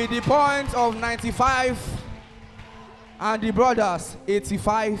with the point of 95 And the brothers,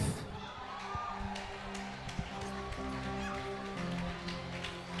 85.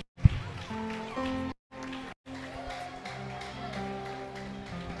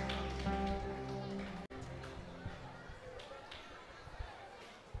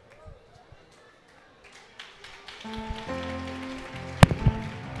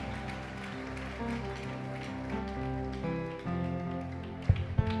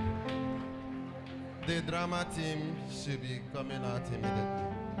 The drama team should be coming out immediately.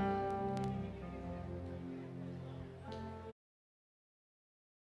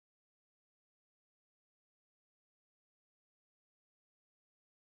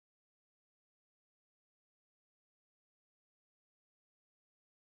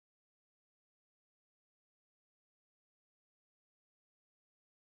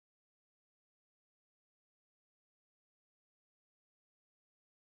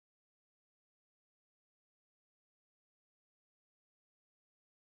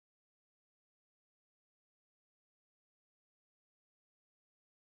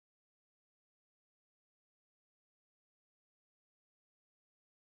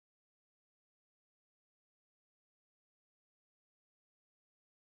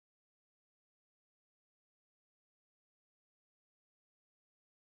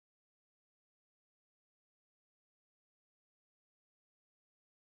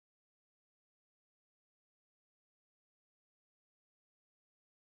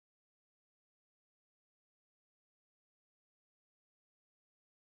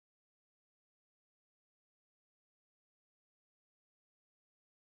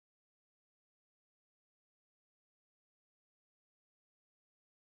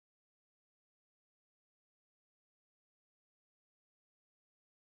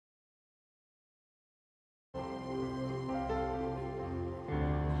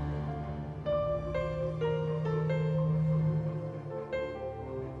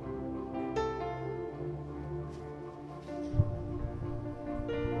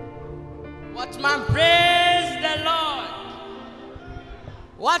 Watchman, praise the Lord.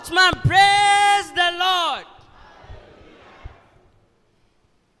 Watchman, praise the Lord.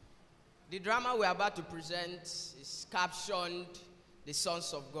 The drama we're about to present is captioned The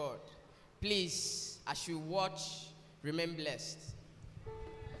Sons of God. Please, as you watch, remain blessed.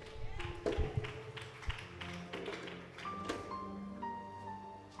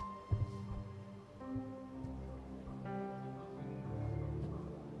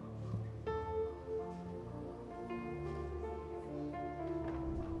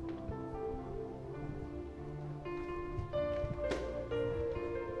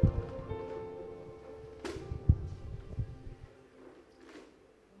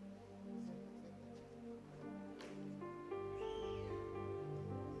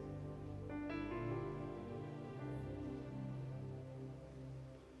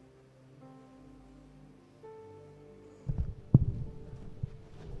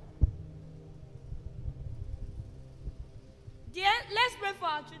 Dear, let's pray for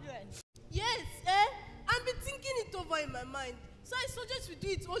our children. Yes, I've been thinking it over in my mind. So I suggest we do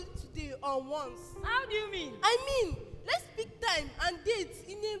it only today or once. How do you mean? I mean, let's pick time and date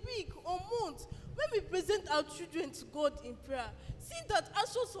in a week or month when we present our children to God in prayer. Seeing that as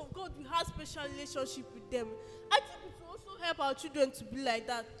sons of God, we have special relationship with them. I think it will also help our children to be like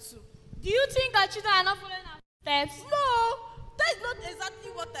that too. Do you think our children are not following our steps? No, that is not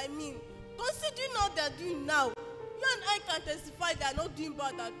exactly what I mean. Considering all they are doing now, you and I can testify they are not doing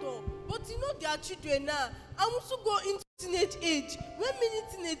bad at all. But you know they are children now. And also go into teenage age when many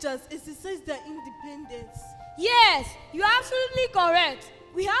teenagers exercise their independence. Yes, you are absolutely correct.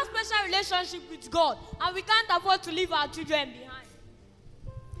 We have special relationship with God and we can't afford to leave our children behind.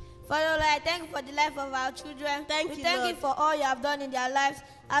 Father Lord, I thank you for the life of our children. Thank you, Lord. you for all you have done in their lives.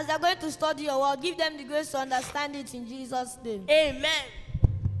 As they're going to study your word, give them the grace to understand it in Jesus' name. Amen.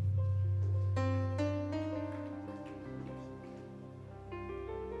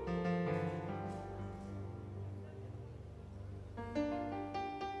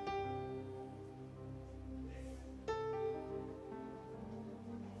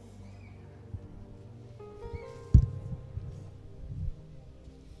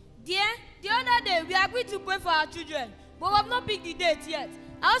 Dear, the other day we agreed to pray for our children, but we have not picked the date yet.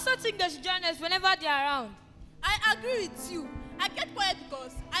 I also think they should join us whenever they are around. I agree with you. I kept quiet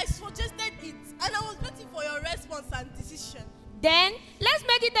because I suggested it and I was waiting for your response and decision. Then, let's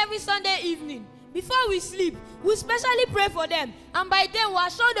make it every Sunday evening. Before we sleep, we'll specially pray for them, and by then we are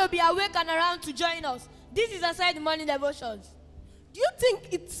sure they'll be awake and around to join us. This is aside the morning devotions. Do you think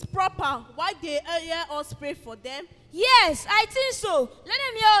it's proper why they hear us pray for them? Yes, I think so. Let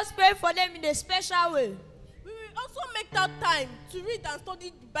them hear us pray for them in a special way. We will also take that time to read and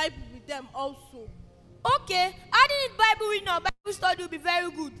study the Bible with them also. Okay, adding it Bible in our Bible study will be very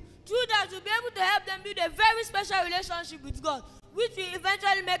good. Through that, we'll be able to help them build a very special relationship with God, which will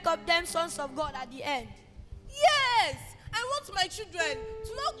eventually make of them sons of God at the end. Yes! I want my children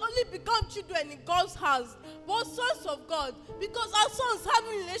to not only become children in God's house, but sons of God. Because our sons have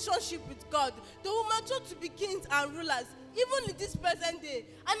a relationship with God. They will mature to be kings and rulers, even in this present day,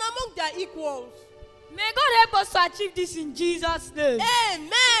 and among their equals. May God help us to achieve this in Jesus' name.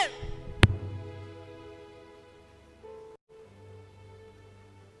 Amen!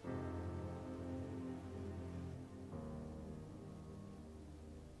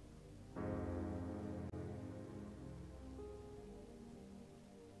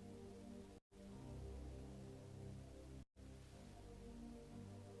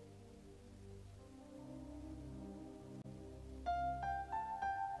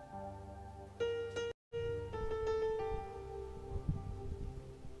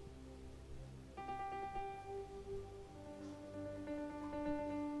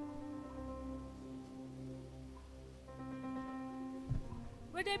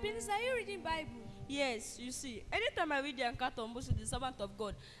 Brother Ebenezer, are you reading Bible? Yes, you see, anytime I read the encounter of Moses, the servant of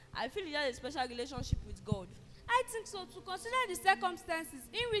God, I feel he has a special relationship with God. I think so, to consider the circumstances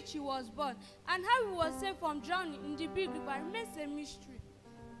in which he was born and how he was saved from drowning in the big river remains a mystery.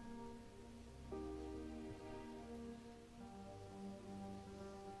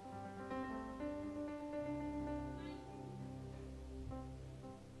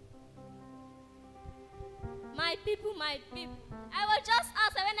 My people, I was just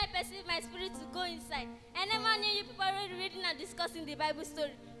outside when I perceived my spirit to go inside. I never knew you people were reading and discussing the Bible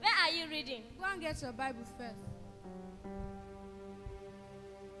story. Where are you reading? Go and get your Bible first.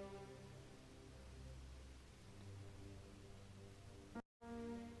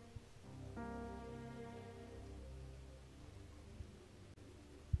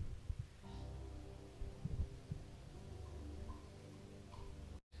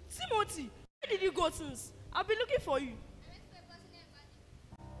 Timothy, where did you go since? I've been looking for you.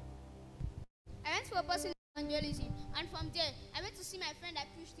 I went for a personal evangelism, and from there, I went to see my friend I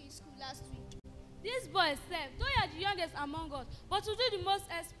preached to his school last week. This boy said, though you are the youngest among us, but to do the most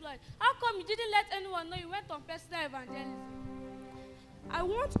exploit, how come you didn't let anyone know you went on personal evangelism? I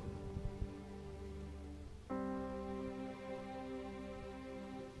want...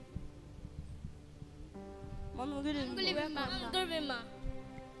 Mama, good evening. Good evening, ma.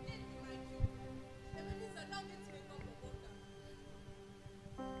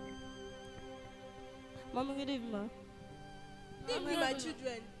 Mama, good evening, ma. Good evening, my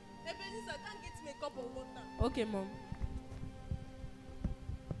children. Ebenezer, can't get me a cup of water. Okay, Mom.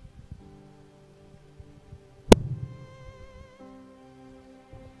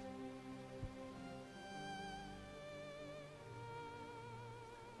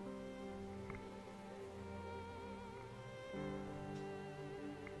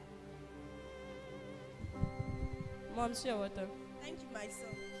 Mom, see your water. Thank you, my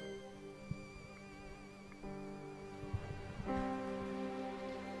son.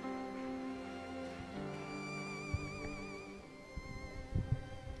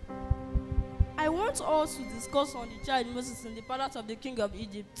 I want us to discuss on the child Moses in the palace of the king of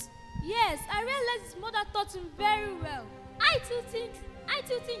Egypt. Yes, I realized his mother taught him very well. I too think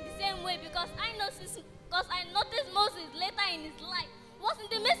the same way because I noticed Moses later in his life was in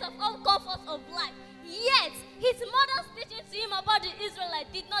the midst of all comforts of life. Yet his mother's teaching to him about the Israelites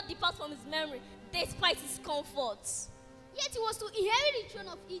did not depart from his memory despite his comforts. Yet he was to inherit the throne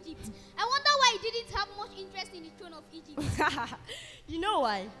of Egypt. I wonder why he didn't have much interest in the throne of Egypt. You know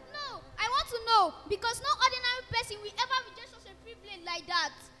why? No, I want to know, because no ordinary person will ever reject such a privilege like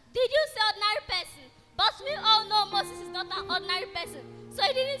that. Did you say ordinary person? But we all know Moses is not an ordinary person. So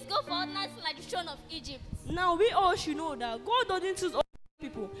he didn't go for ordinary like the throne of Egypt. Now we all should know that God doesn't choose ordinary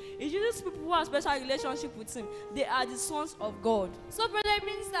people. He chooses people who have special relationship with him. They are the sons of God. So, Brother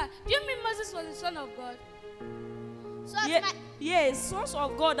Minister, do you mean Moses was the son of God? So yes, sons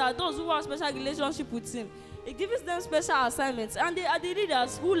of God are those who have special relationship with him. He gives them special assignments, and they are the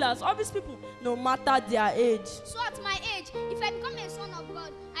leaders, rulers, all these people, no matter their age. So at my age, if I become a son of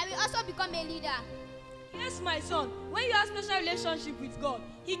God, I will also become a leader. Yes, my son. When you have special relationship with God,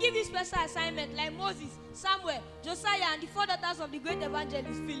 He gives you special assignment like Moses, Samuel, Josiah, and the 4 daughters of the great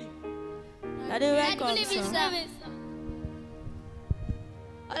evangelist Philip.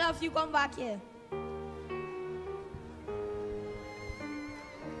 All of you come back here.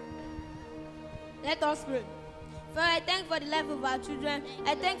 Let us pray. Father, I thank for the life of our children.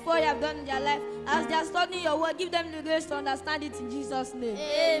 I thank for what you have done in their life. As they are studying your word, give them the grace to understand it in Jesus' name.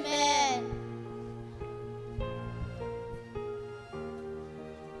 Amen.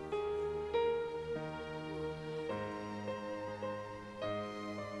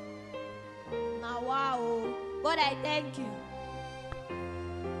 God, I thank you.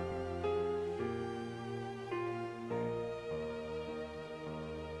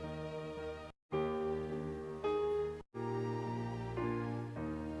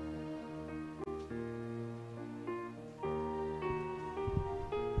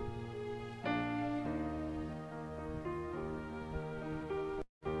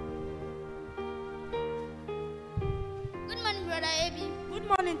 Good morning, Brother Abi. Good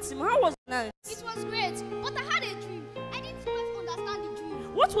morning, Tim. How was the night? It was great, but I had a dream. I didn't quite understand the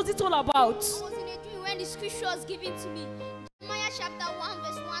dream. What was it all about? I was in a dream when the scripture was given to me. Jeremiah chapter 1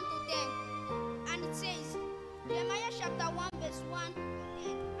 verse 1 to 10. And it says, Jeremiah chapter 1 verse 1 to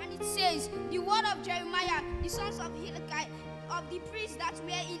 10. And it says, the word of Jeremiah, the sons of Hilkiah, of the priests that were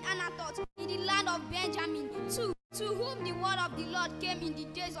in Anathoth, in the land of Benjamin, to whom the word of the Lord came in the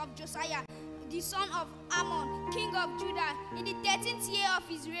days of Josiah, the son of Ammon, king of Judah, in the 13th year of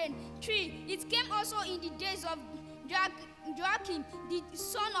his reign. 3. It came also in the days of Joachim, the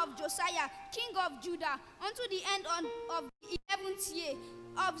son of Josiah, king of Judah, unto the end of the 11th year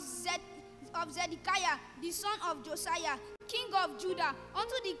of Zedekiah, the son of Josiah, king of Judah,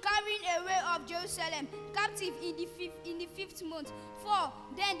 unto the carrying away of Jerusalem, captive in the fifth month. 4.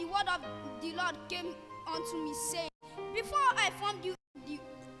 Then the word of the Lord came unto me, saying, Before I formed you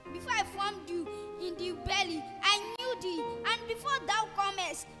in the belly, I knew thee, and before thou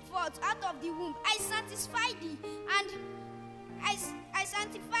comest forth out of the womb, I sanctified thee, and I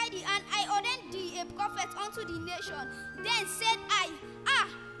sanctified thee, and I ordained thee a prophet unto the nation. Then said I,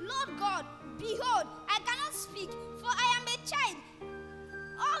 Lord God, behold, I cannot speak, for I am a child.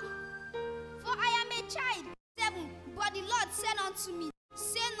 For I am a child. 7. But the Lord said unto me,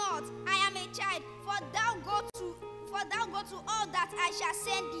 Say not, I am a child, for thou go to all that I shall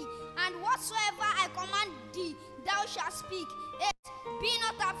send thee, and whatsoever I command thee, thou shalt speak. 8. Be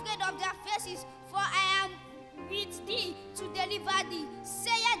not afraid of their faces, for I am with thee to deliver thee,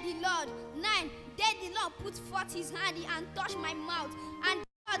 saith the Lord. 9. Then the Lord put forth his hand and touched my mouth, and the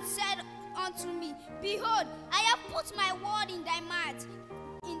Lord said unto me, Behold, I have put my word in thy mouth.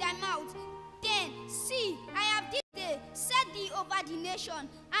 10. See, I have this day set thee over the nation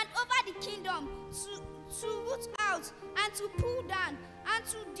and over the kingdom, to root out and to pull down and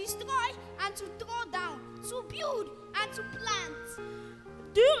to destroy and to throw down, to build and to plant.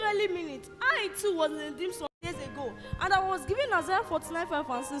 Do you really mean it? I too was in a dream some days ago, and I was given Isaiah 49, 5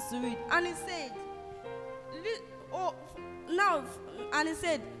 and 6 to read, and it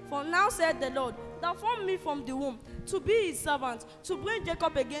said, For now said the Lord, that formed me from the womb, to be his servant, to bring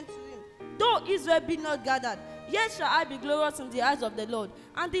Jacob again to him. Though Israel be not gathered, yet shall I be glorious in the eyes of the Lord,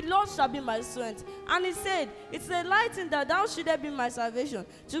 and the Lord shall be my strength. And he said, It's a light in that thou shouldest be my salvation,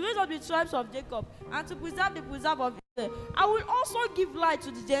 to raise up the tribes of Jacob, and to preserve the preserve of Israel. I will also give light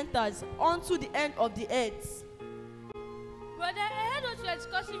to the Gentiles unto the end of the earth. Brother, I heard what you were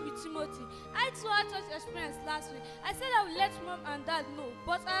discussing with Timothy. I too had such experience last week. I said I would let mom and dad know,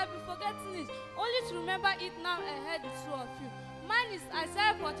 but I have been forgetting it, only to remember it now I heard the two of you. Mine is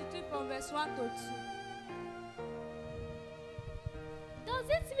Isaiah 43 from verse 1 to 2. Does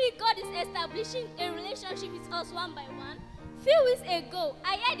it mean God is establishing a relationship with us one by one? Few weeks ago,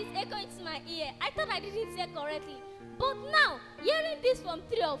 I heard it echo into my ear. I thought I didn't say correctly. But now, hearing this from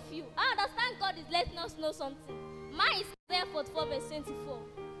 3 of you, I understand God is letting us know something. Mine is Isaiah 44 verse 24.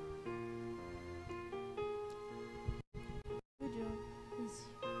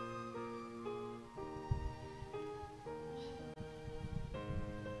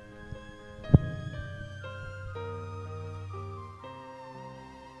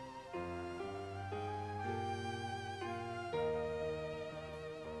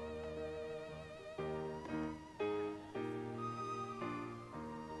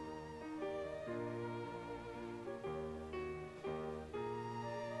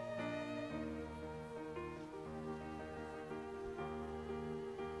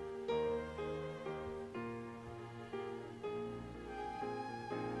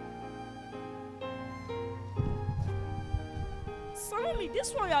 Salome,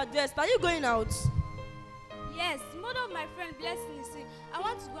 this one you are dressed. Are you going out? Yes, the mother of my friend Blessing is sick. I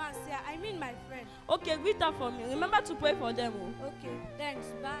want to go and see her. I mean my friend. Okay, greet her for me. Remember to pray for them. Oh. Okay, thanks.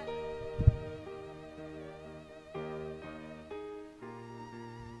 Bye.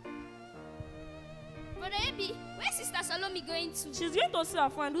 Brother Abi, where's Sister Salome going to? She's going to see her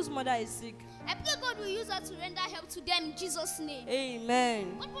friend whose mother is sick. I pray God will use her to render help to them in Jesus' name.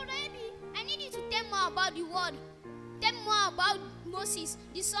 Amen. But Brother Abi, I need you to tell more about the word. Tell more about Moses,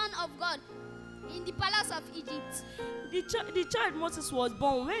 the son of God, in the palace of Egypt. The child Moses was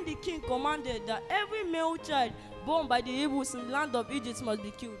born when the king commanded that every male child born by the Hebrews in the land of Egypt must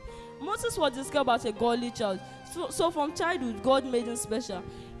be killed. Moses was described as a godly child. So from childhood, God made him special.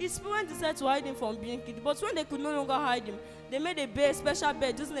 His parents decided to hide him from being killed, but when they could no longer hide him, they made a special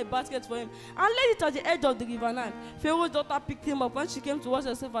bed using a basket for him and laid it at the edge of the river Nile. Pharaoh's daughter picked him up when she came to wash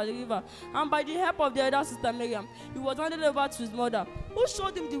herself at the river, and by the help of the elder sister Miriam, he was handed over to his mother, who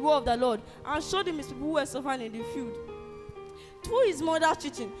showed him the way of the Lord and showed him his people who were suffering in the field. Through his mother's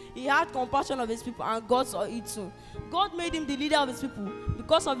teaching, he had compassion of his people, and God saw it too. God made him the leader of his people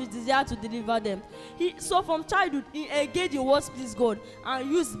because of his desire to deliver them. So from childhood, he engaged in what pleased God and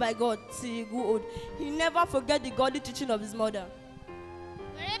used by God till he grew old. He never forget the godly teaching of his mother.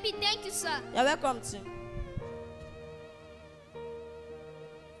 Maybe thank you, sir. You're welcome, Tim.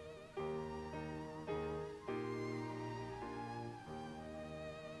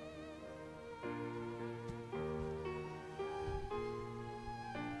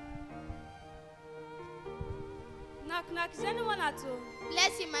 Knock, knock. Is anyone at home?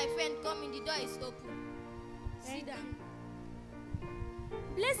 Bless you, my friend. Come in, the door is open. Sit down.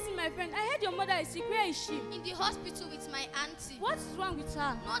 Bless you, my friend. I heard your mother is sick. Where is she? In the hospital with my auntie. What is wrong with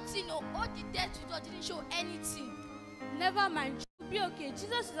her? Nothing. No. All the tests didn't show anything. Never mind. She'll be okay.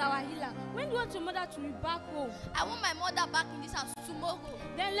 Jesus is our healer. When do you want your mother to be back home? I want my mother back in this house tomorrow.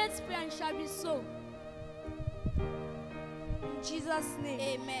 Then let's pray and it shall be so. In Jesus' name.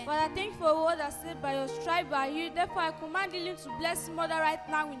 Amen. Father, thank you for a word that said by your stripe by you. Therefore, I command healing to bless mother right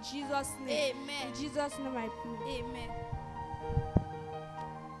now in Jesus' name. Amen. In Jesus' name I pray. Amen.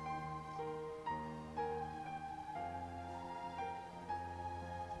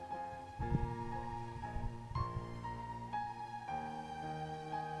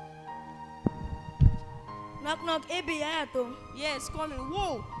 Knock, knock. Ebeyato. Yes, coming.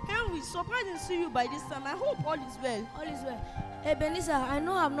 Whoa, Henry, surprised to see you by this time. I hope all is well. All is well. Ebenezer, I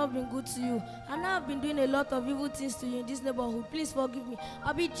know I've not been good to you. I know I've been doing a lot of evil things to you in this neighborhood. Please forgive me.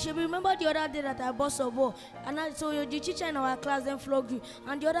 Remember the other day that I bought a ball, and so the teacher in our class then flogged you.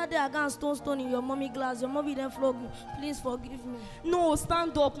 And the other day I got stone in your mommy class. Your mommy then flogged you. Please forgive me. No,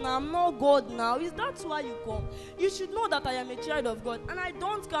 stand up now. I'm not God now. Is that why you come? You should know that I am a child of God, and I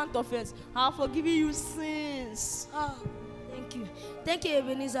don't count offense. I've forgiven you sins. Ah, thank you. Thank you,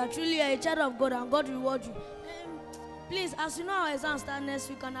 Ebenezer. Truly, you are a child of God, and God reward you. Please, as you know, our exam start next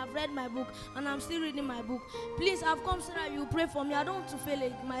week, and I've read my book, and I'm still reading my book. Please, I've come so that you pray for me. I don't want to fail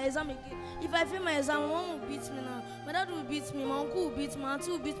my exam again. If I fail my exam, my mom will beat me now. My dad will beat me. My uncle will beat me. My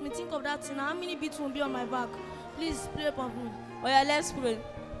auntie will beat me. Think of that thing. How many beats will be on my back? Please, pray for me. Oh yeah, let's pray.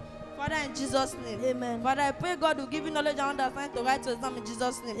 Father, in Jesus' name. Amen. Father, I pray God will give you knowledge and understanding to write your exam in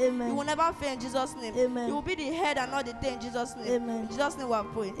Jesus' name. Amen. You will never fail in Jesus' name. Amen. You will be the head and not the tail in Jesus' name. Amen. In Jesus' name we are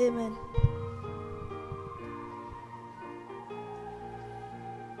praying. Amen.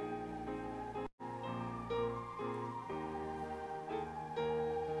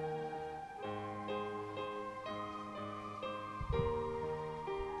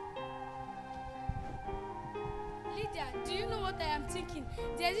 Lydia, do you know what I am thinking?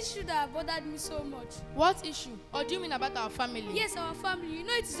 There's this issue that have bothered me so much. What issue? Or do you mean about our family? Yes, our family. You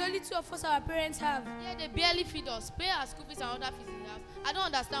know it is only 2 of us our parents have. Yeah, they barely feed us, pay our school fees and other fees in the house. I don't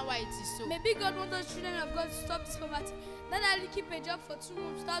understand why it is so. Maybe God wants us children of God to stop this poverty. Then I'll keep a job for 2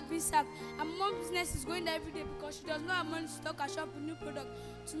 months without being sacked. And mom's business is going there every day because she does not have money to stock her shop with new product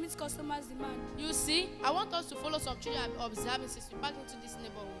to meet customers' demand. You see, I want us to follow some children I'm observing since we back into this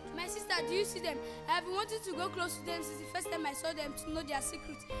neighborhood. My sister, do you see them? I have been wanting to go close to them since the first time I saw them to know their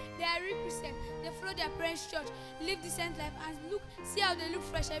secrets. They are real Christians. They follow their parents' church, live decent life, and look, see how they look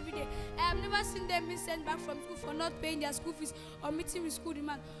fresh every day. I have never seen them being sent back from school for not paying their school fees or meeting with school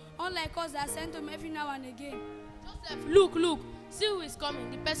demand. Unlike us, they are sent home every now and again. Joseph, look. See who is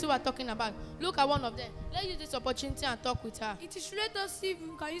coming, the person we are talking about. Look at one of them. Let's use this opportunity and talk with her. It is true. Let us see if we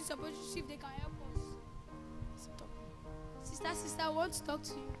can use this opportunity to see if they can help us. Sister, I want to talk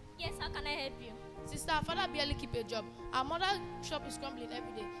to you. Yes, how can I help you? Sister, our father barely keep a job. Our mother shop is crumbling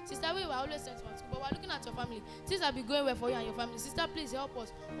every day. Sister, we were always sent from school, but we're looking at your family. Things have been going well for you and your family. Sister, please help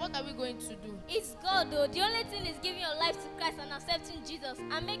us. What are we going to do? It's God, though. The only thing is giving your life to Christ and accepting Jesus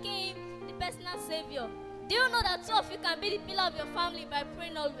and making him the personal savior. Do you know that 2 of you can be the pillar of your family by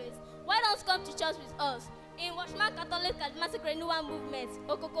praying always? Why don't you come to church with us? In Washman Catholic Charismatic Renewal Movement,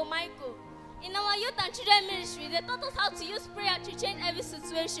 Okoko Maiko. In our youth and children ministry, they taught us how to use prayer to change every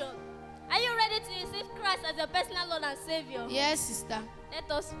situation. Are you ready to receive Christ as your personal Lord and Savior? Yes, sister.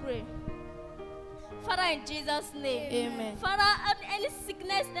 Let us pray. Father, in Jesus' name. Amen. Father, any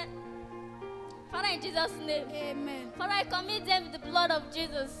sickness that... Father, in Jesus' name. Amen. Father, I commit them with the blood of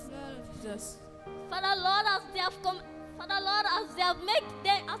Jesus. Blood of Jesus. Father, Lord, as they have come... Father Lord, as they have made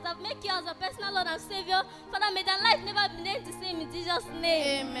you as a personal Lord and Savior, Father, may their life never be named the same in Jesus'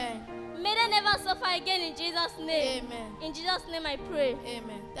 name. Amen. May they never suffer again in Jesus' name. Amen. In Jesus' name I pray.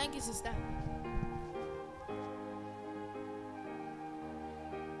 Amen. Thank you, sister.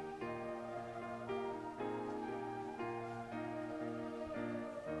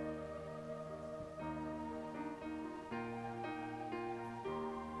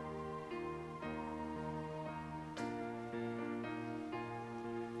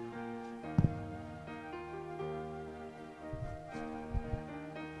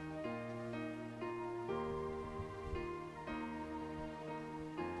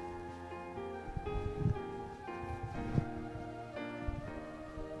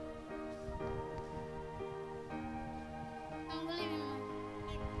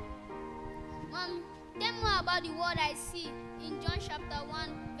 Tell me more about the word I see in John chapter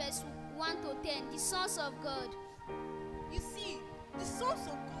 1, verse 1 to 10, the sons of God. You see, the sons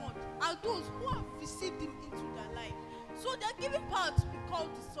of God are those who have received him into their life. So they are given power to be called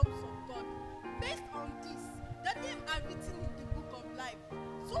the sons of God. Based on this, their names are written in the book of life.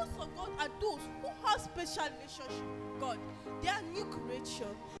 Sons of God are those who have special relationship with God. They are new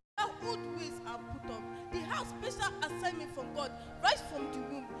creation. Their old ways are put off. They have special assignment from God right from the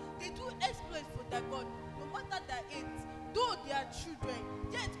womb. They do exploits for their God, no matter their age. Though they are children,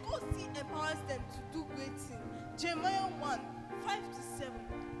 yet God still empowers them to do great things. Jeremiah 1, 5 to 7.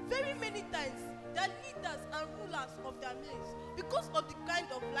 Very many times, they are leaders and rulers of their midst because of the kind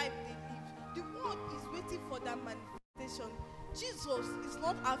of life they live. The world is waiting for their manifestation. Jesus is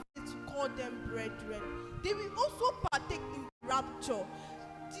not afraid to call them brethren. They will also partake in rapture.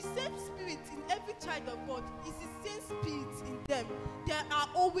 The same spirit in every child of God is the same spirit in them. They are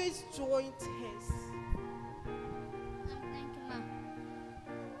always joint heirs. Thank you, ma.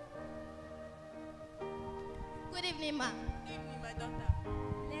 Good evening, ma. Good evening, my daughter.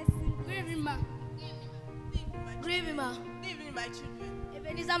 Good evening, ma. Good evening, my Good evening, ma. Good evening, my children.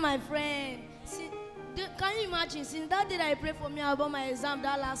 Ebenezer, my friend. Can you imagine? Since that day that I prayed for me about my exam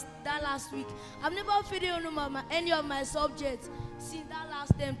that last week, I've never failed any of my subjects since that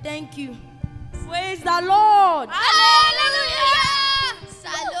last time. Thank you. Praise the Lord. Hallelujah!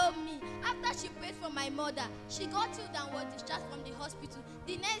 Salome. After she prayed for my mother, she got healed and was discharged from the hospital.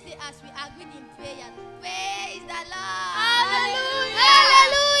 The next day, as we agreed in prayer, praise the Lord. Hallelujah!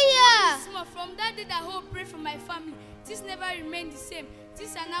 Hallelujah! Small, from that day that whole pray for my family, things never remain the same.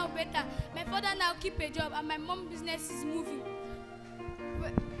 Things are now better. My father now keep a job and my mom business is moving.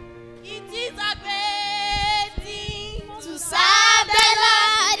 It is a great thing to serve the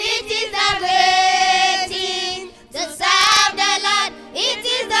Lord. It is a great thing to serve the Lord. It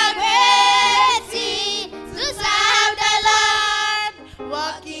is a great thing to serve the Lord.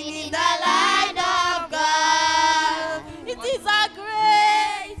 Walking in the light of God. It is a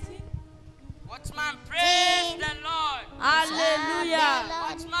great thing. Watchman, praise the Lord. Hallelujah.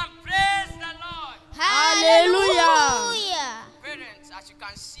 Watchman, praise the Lord. Hallelujah. Parents, as you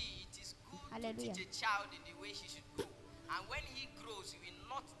can see, it is good Hallelujah. to teach a child in the way he should go. And when he grows, he will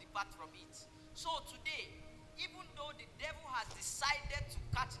not depart from it. So today, even though the devil has decided to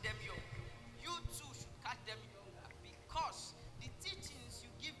catch them young, you too should catch them younger, because the teachings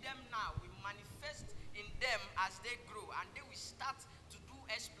you give them now will manifest in them as they grow, and they will start to do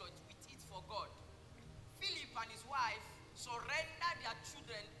exploits with it for God. Philip and his wife surrendered their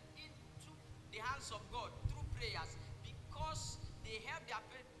children into the hands of God through prayers, because they helped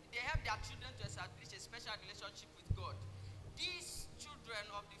their children to establish a special relationship with God. These children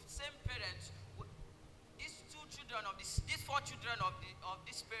of the same parents, these four children of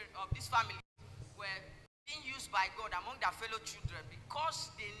this family were being used by God among their fellow children because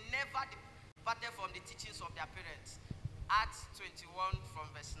they never departed from the teachings of their parents. Acts 21 from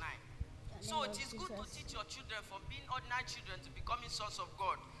verse 9. So it is good to teach your children from being ordinary children to becoming sons of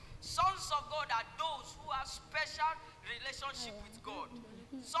God. Sons of God are those who have special relationship with God.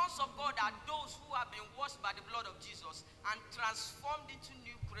 Sons of God are those who have been washed by the blood of Jesus and transformed into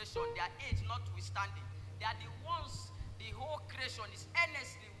new creation, their age notwithstanding. They are the ones, the whole creation is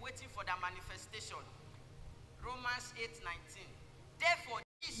earnestly waiting for their manifestation. Romans 8:19. Therefore,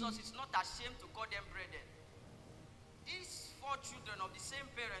 Jesus is not ashamed to call them brethren. These four children of the same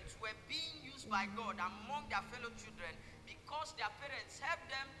parents were being used by God among their fellow children because their parents helped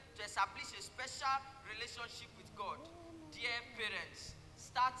them to establish a special relationship with God. Dear parents,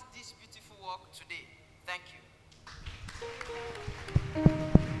 start this beautiful work today. Thank you.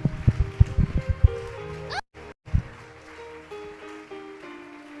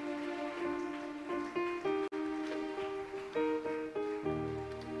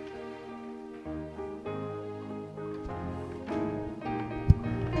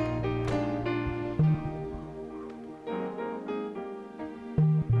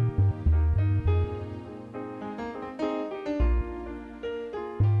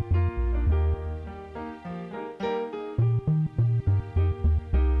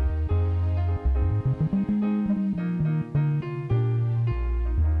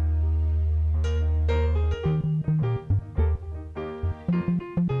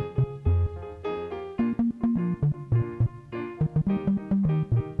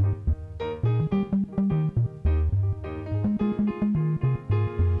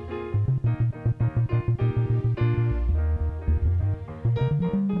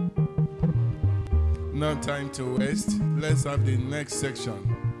 No time to waste. Let's have the next section.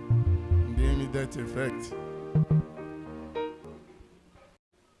 The immediate effect.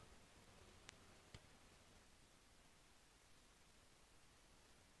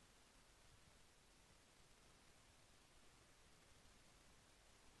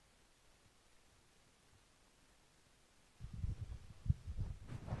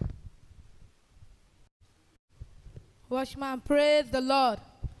 Watchman, praise the Lord.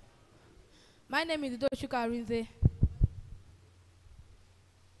 My name is Doshuka Arinze.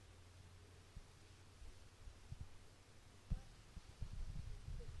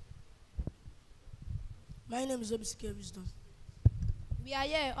 My name is Obisike Wisdom. We are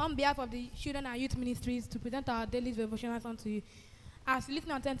here on behalf of the Children and Youth Ministries to present our daily devotionals unto you. As you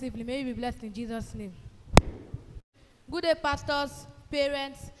listen attentively, may you be blessed in Jesus' name. Good day, pastors,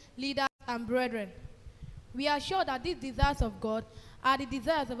 parents, leaders, and brethren. We are sure that these desires of God are the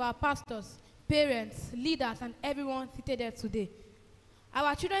desires of our pastors, parents, leaders, and everyone seated here today.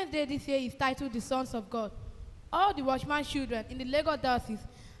 Our Children's Day this year is titled The Sons of God. All the Watchman children in the Lagos Diocese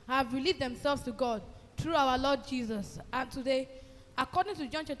have released themselves to God through our Lord Jesus. And today, according to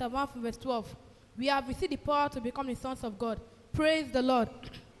John chapter 1 from verse 12, we have received the power to become the sons of God. Praise the Lord.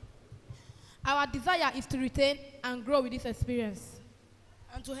 Our desire is to retain and grow with this experience.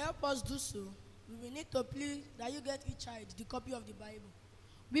 And to help us do so, we will need to plead that you get each child the copy of the Bible.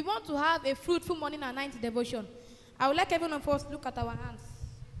 We want to have a fruitful morning and night devotion. I would like everyone of us to look at our hands.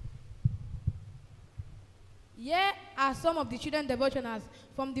 Here are some of the children devotionals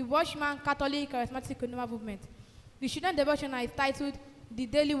from the Watchman Catholic Charismatic Renewal Movement. The children devotional is titled The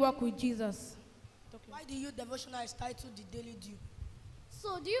Daily Walk with Jesus. Why the youth devotional is titled The Daily Dew?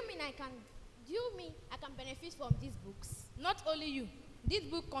 So do you mean I can benefit from these books? Not only you. This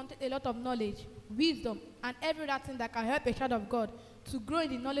book contains a lot of knowledge, wisdom, and every other thing that can help a child of God to grow in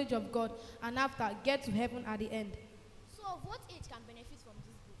the knowledge of God and after get to heaven at the end. So what age can benefit from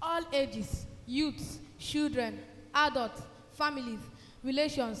this book? All ages, youths, children, adults, families,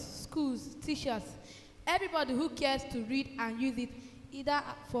 relations, schools, teachers, everybody who cares to read and use it either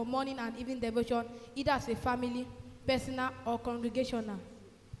for morning and evening devotion, either as a family, personal, or congregational.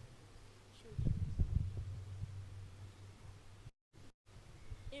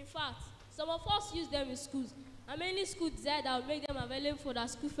 In fact, some of us use them in schools, and many schools desire that will make them available for their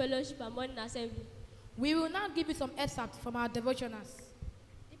school fellowship and morning assembly. We will now give you some excerpts from our devotionals.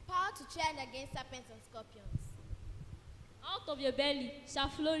 The power to tread against serpents and scorpions. Out of your belly shall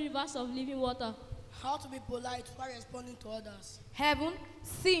flow rivers of living water. How to be polite while responding to others. Heaven,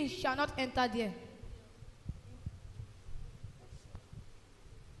 sin shall not enter there.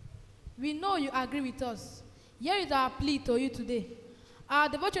 We know you agree with us. Here is our plea to you today. Our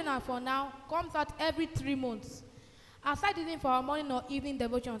devotional for now comes out every 3 months. Aside using for our morning or evening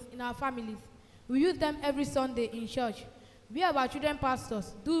devotions in our families, we use them every Sunday in church. We have our children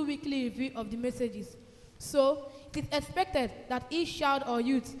pastors do weekly review of the messages. So, it is expected that each child or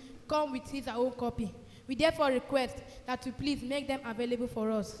youth come with his or her own copy. We therefore request that you please make them available for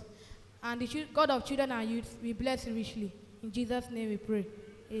us. And the God of children and youth will bless you richly. In Jesus' name we pray.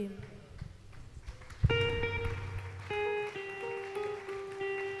 Amen.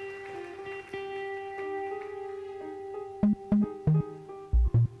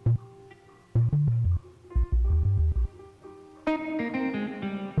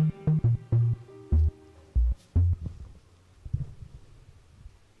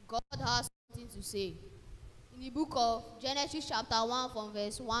 God has something to say. In the book of Genesis chapter 1 from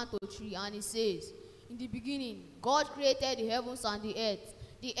verse 1 to 3, and it says, in the beginning, God created the heavens and the earth.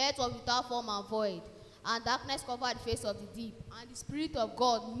 The earth was without form and void, and darkness covered the face of the deep. And the Spirit of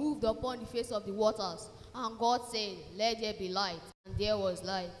God moved upon the face of the waters. And God said, let there be light. And there was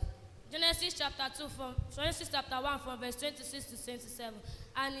light. Genesis chapter 1 from verse 26 to 27.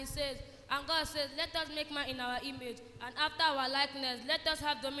 And it says, and God said, let us make man in our image, and after our likeness, let us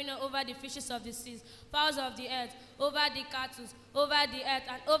have dominion over the fishes of the seas, fowls of the earth, over the cattle, over the earth,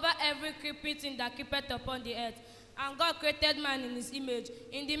 and over every creeping thing that creepeth upon the earth. And God created man in his image.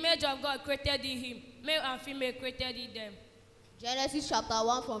 In the image of God created he him. Male and female created he them. Genesis chapter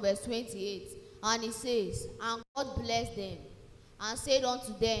 1 from verse 28. And it says, and God blessed them, and said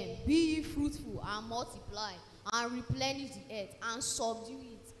unto them, be ye fruitful, and multiply, and replenish the earth, and subdue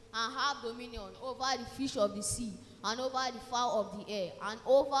it, and have dominion over the fish of the sea, and over the fowl of the air, and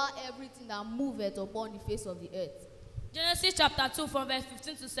over everything that moveth upon the face of the earth. Genesis chapter 2 from verse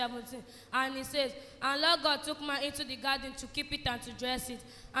 15 to 17. And it says, and Lord God took man into the garden to keep it and to dress it.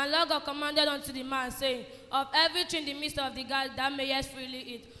 And Lord God commanded unto the man, saying, of every tree in the midst of the garden thou mayest freely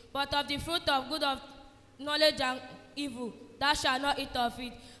eat, but of the fruit of good of knowledge and evil thou shalt not eat of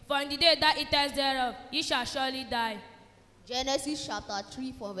it. For in the day that eatest thereof, ye shall surely die. Genesis chapter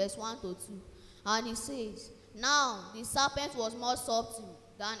 3 from verse 1 to 2. And it says, Now the serpent was more subtle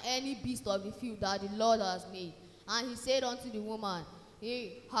than any beast of the field that the Lord has made. And he said unto the woman,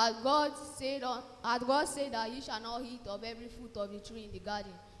 had God said that ye shall not eat of every fruit of the tree in the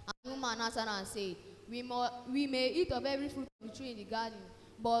garden? And the woman answered and said, We may eat of every fruit of the tree in the garden,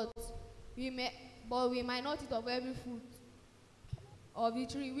 but we might not eat of every fruit of the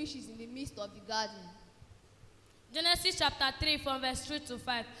tree which is in the midst of the garden. Genesis chapter 3 from verse 3 to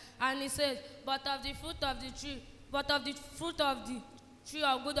 5. And it says, But of the fruit of the tree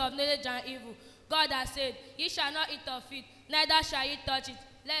of good of knowledge and evil, God has said, Ye shall not eat of it, neither shall ye touch it,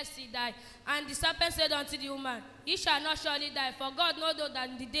 lest ye die. And the serpent said unto the woman, Ye shall not surely die, for God knoweth that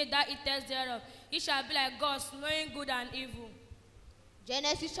in the day that eatest thereof, ye shall be like gods, knowing good and evil.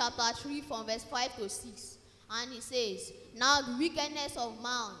 Genesis chapter 3 from verse 5 to 6. And it says, Now the wickedness of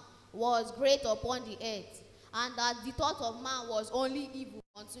man was great upon the earth, and that the thought of man was only evil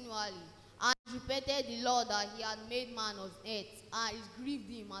continually. And he repented the Lord that he had made man on earth, and it grieved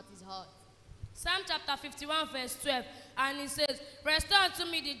him at his heart. Psalm chapter 51 verse 12. And it says, Restore unto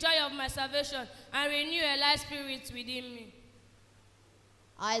me the joy of my salvation, and renew a light spirit within me.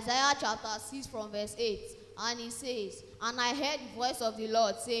 Isaiah chapter 6 from verse 8. And it says, And I heard the voice of the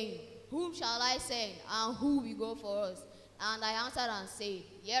Lord saying, Whom shall I send, and who will go for us? And I answered and said,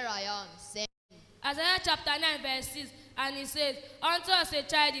 Here I am, send me. Isaiah chapter 9 verse 6. And it says, Unto us a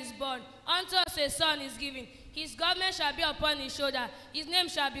child is born, unto us a son is given. His government shall be upon his shoulder. His name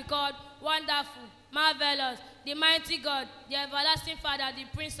shall be called Wonderful, Marvelous, the Mighty God, the Everlasting Father, the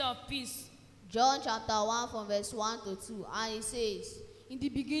Prince of Peace. John chapter 1 from verse 1 to 2. And it says, In the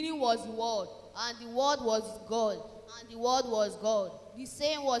beginning was the Word, and the Word was God, and the Word was God. The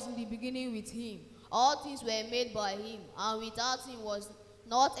same was in the beginning with him. All things were made by him, and without him was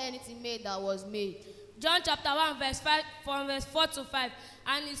not anything made that was made. John chapter 1 verse 5 from verse 4 to 5.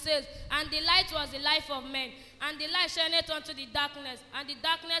 And it says, And the light was the life of men, and the light shineth unto the darkness, and the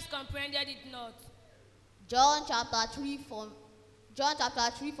darkness comprehended it not. John chapter 3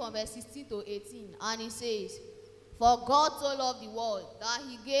 from verse 16 to 18. And it says, For God so loved the world, that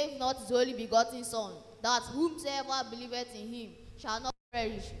he gave not his only begotten Son, that whomsoever believeth in him shall not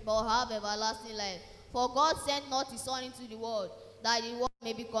perish, but have everlasting life. For God sent not his Son into the world, that the world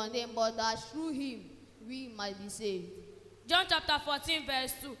may be condemned, but that through him we might be saved. John chapter 14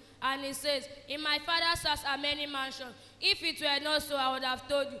 verse 2. And it says, In my Father's house are many mansions. If it were not so, I would have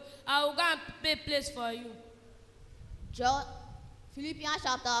told you. I will go and prepare a place for you. Philippians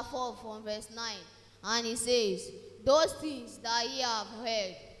chapter 4 from verse 9. And it says, Those things that ye have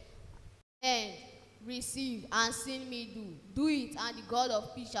heard and received and seen me do it, and the God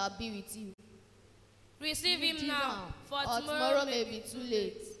of peace shall be with you. Receive him now, for tomorrow may be too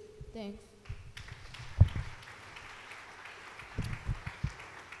late. Thanks.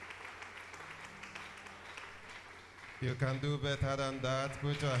 You can do better than that.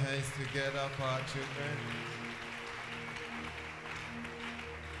 Put your hands together for our children.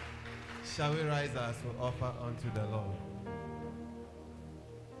 Shall we rise as we offer unto the Lord?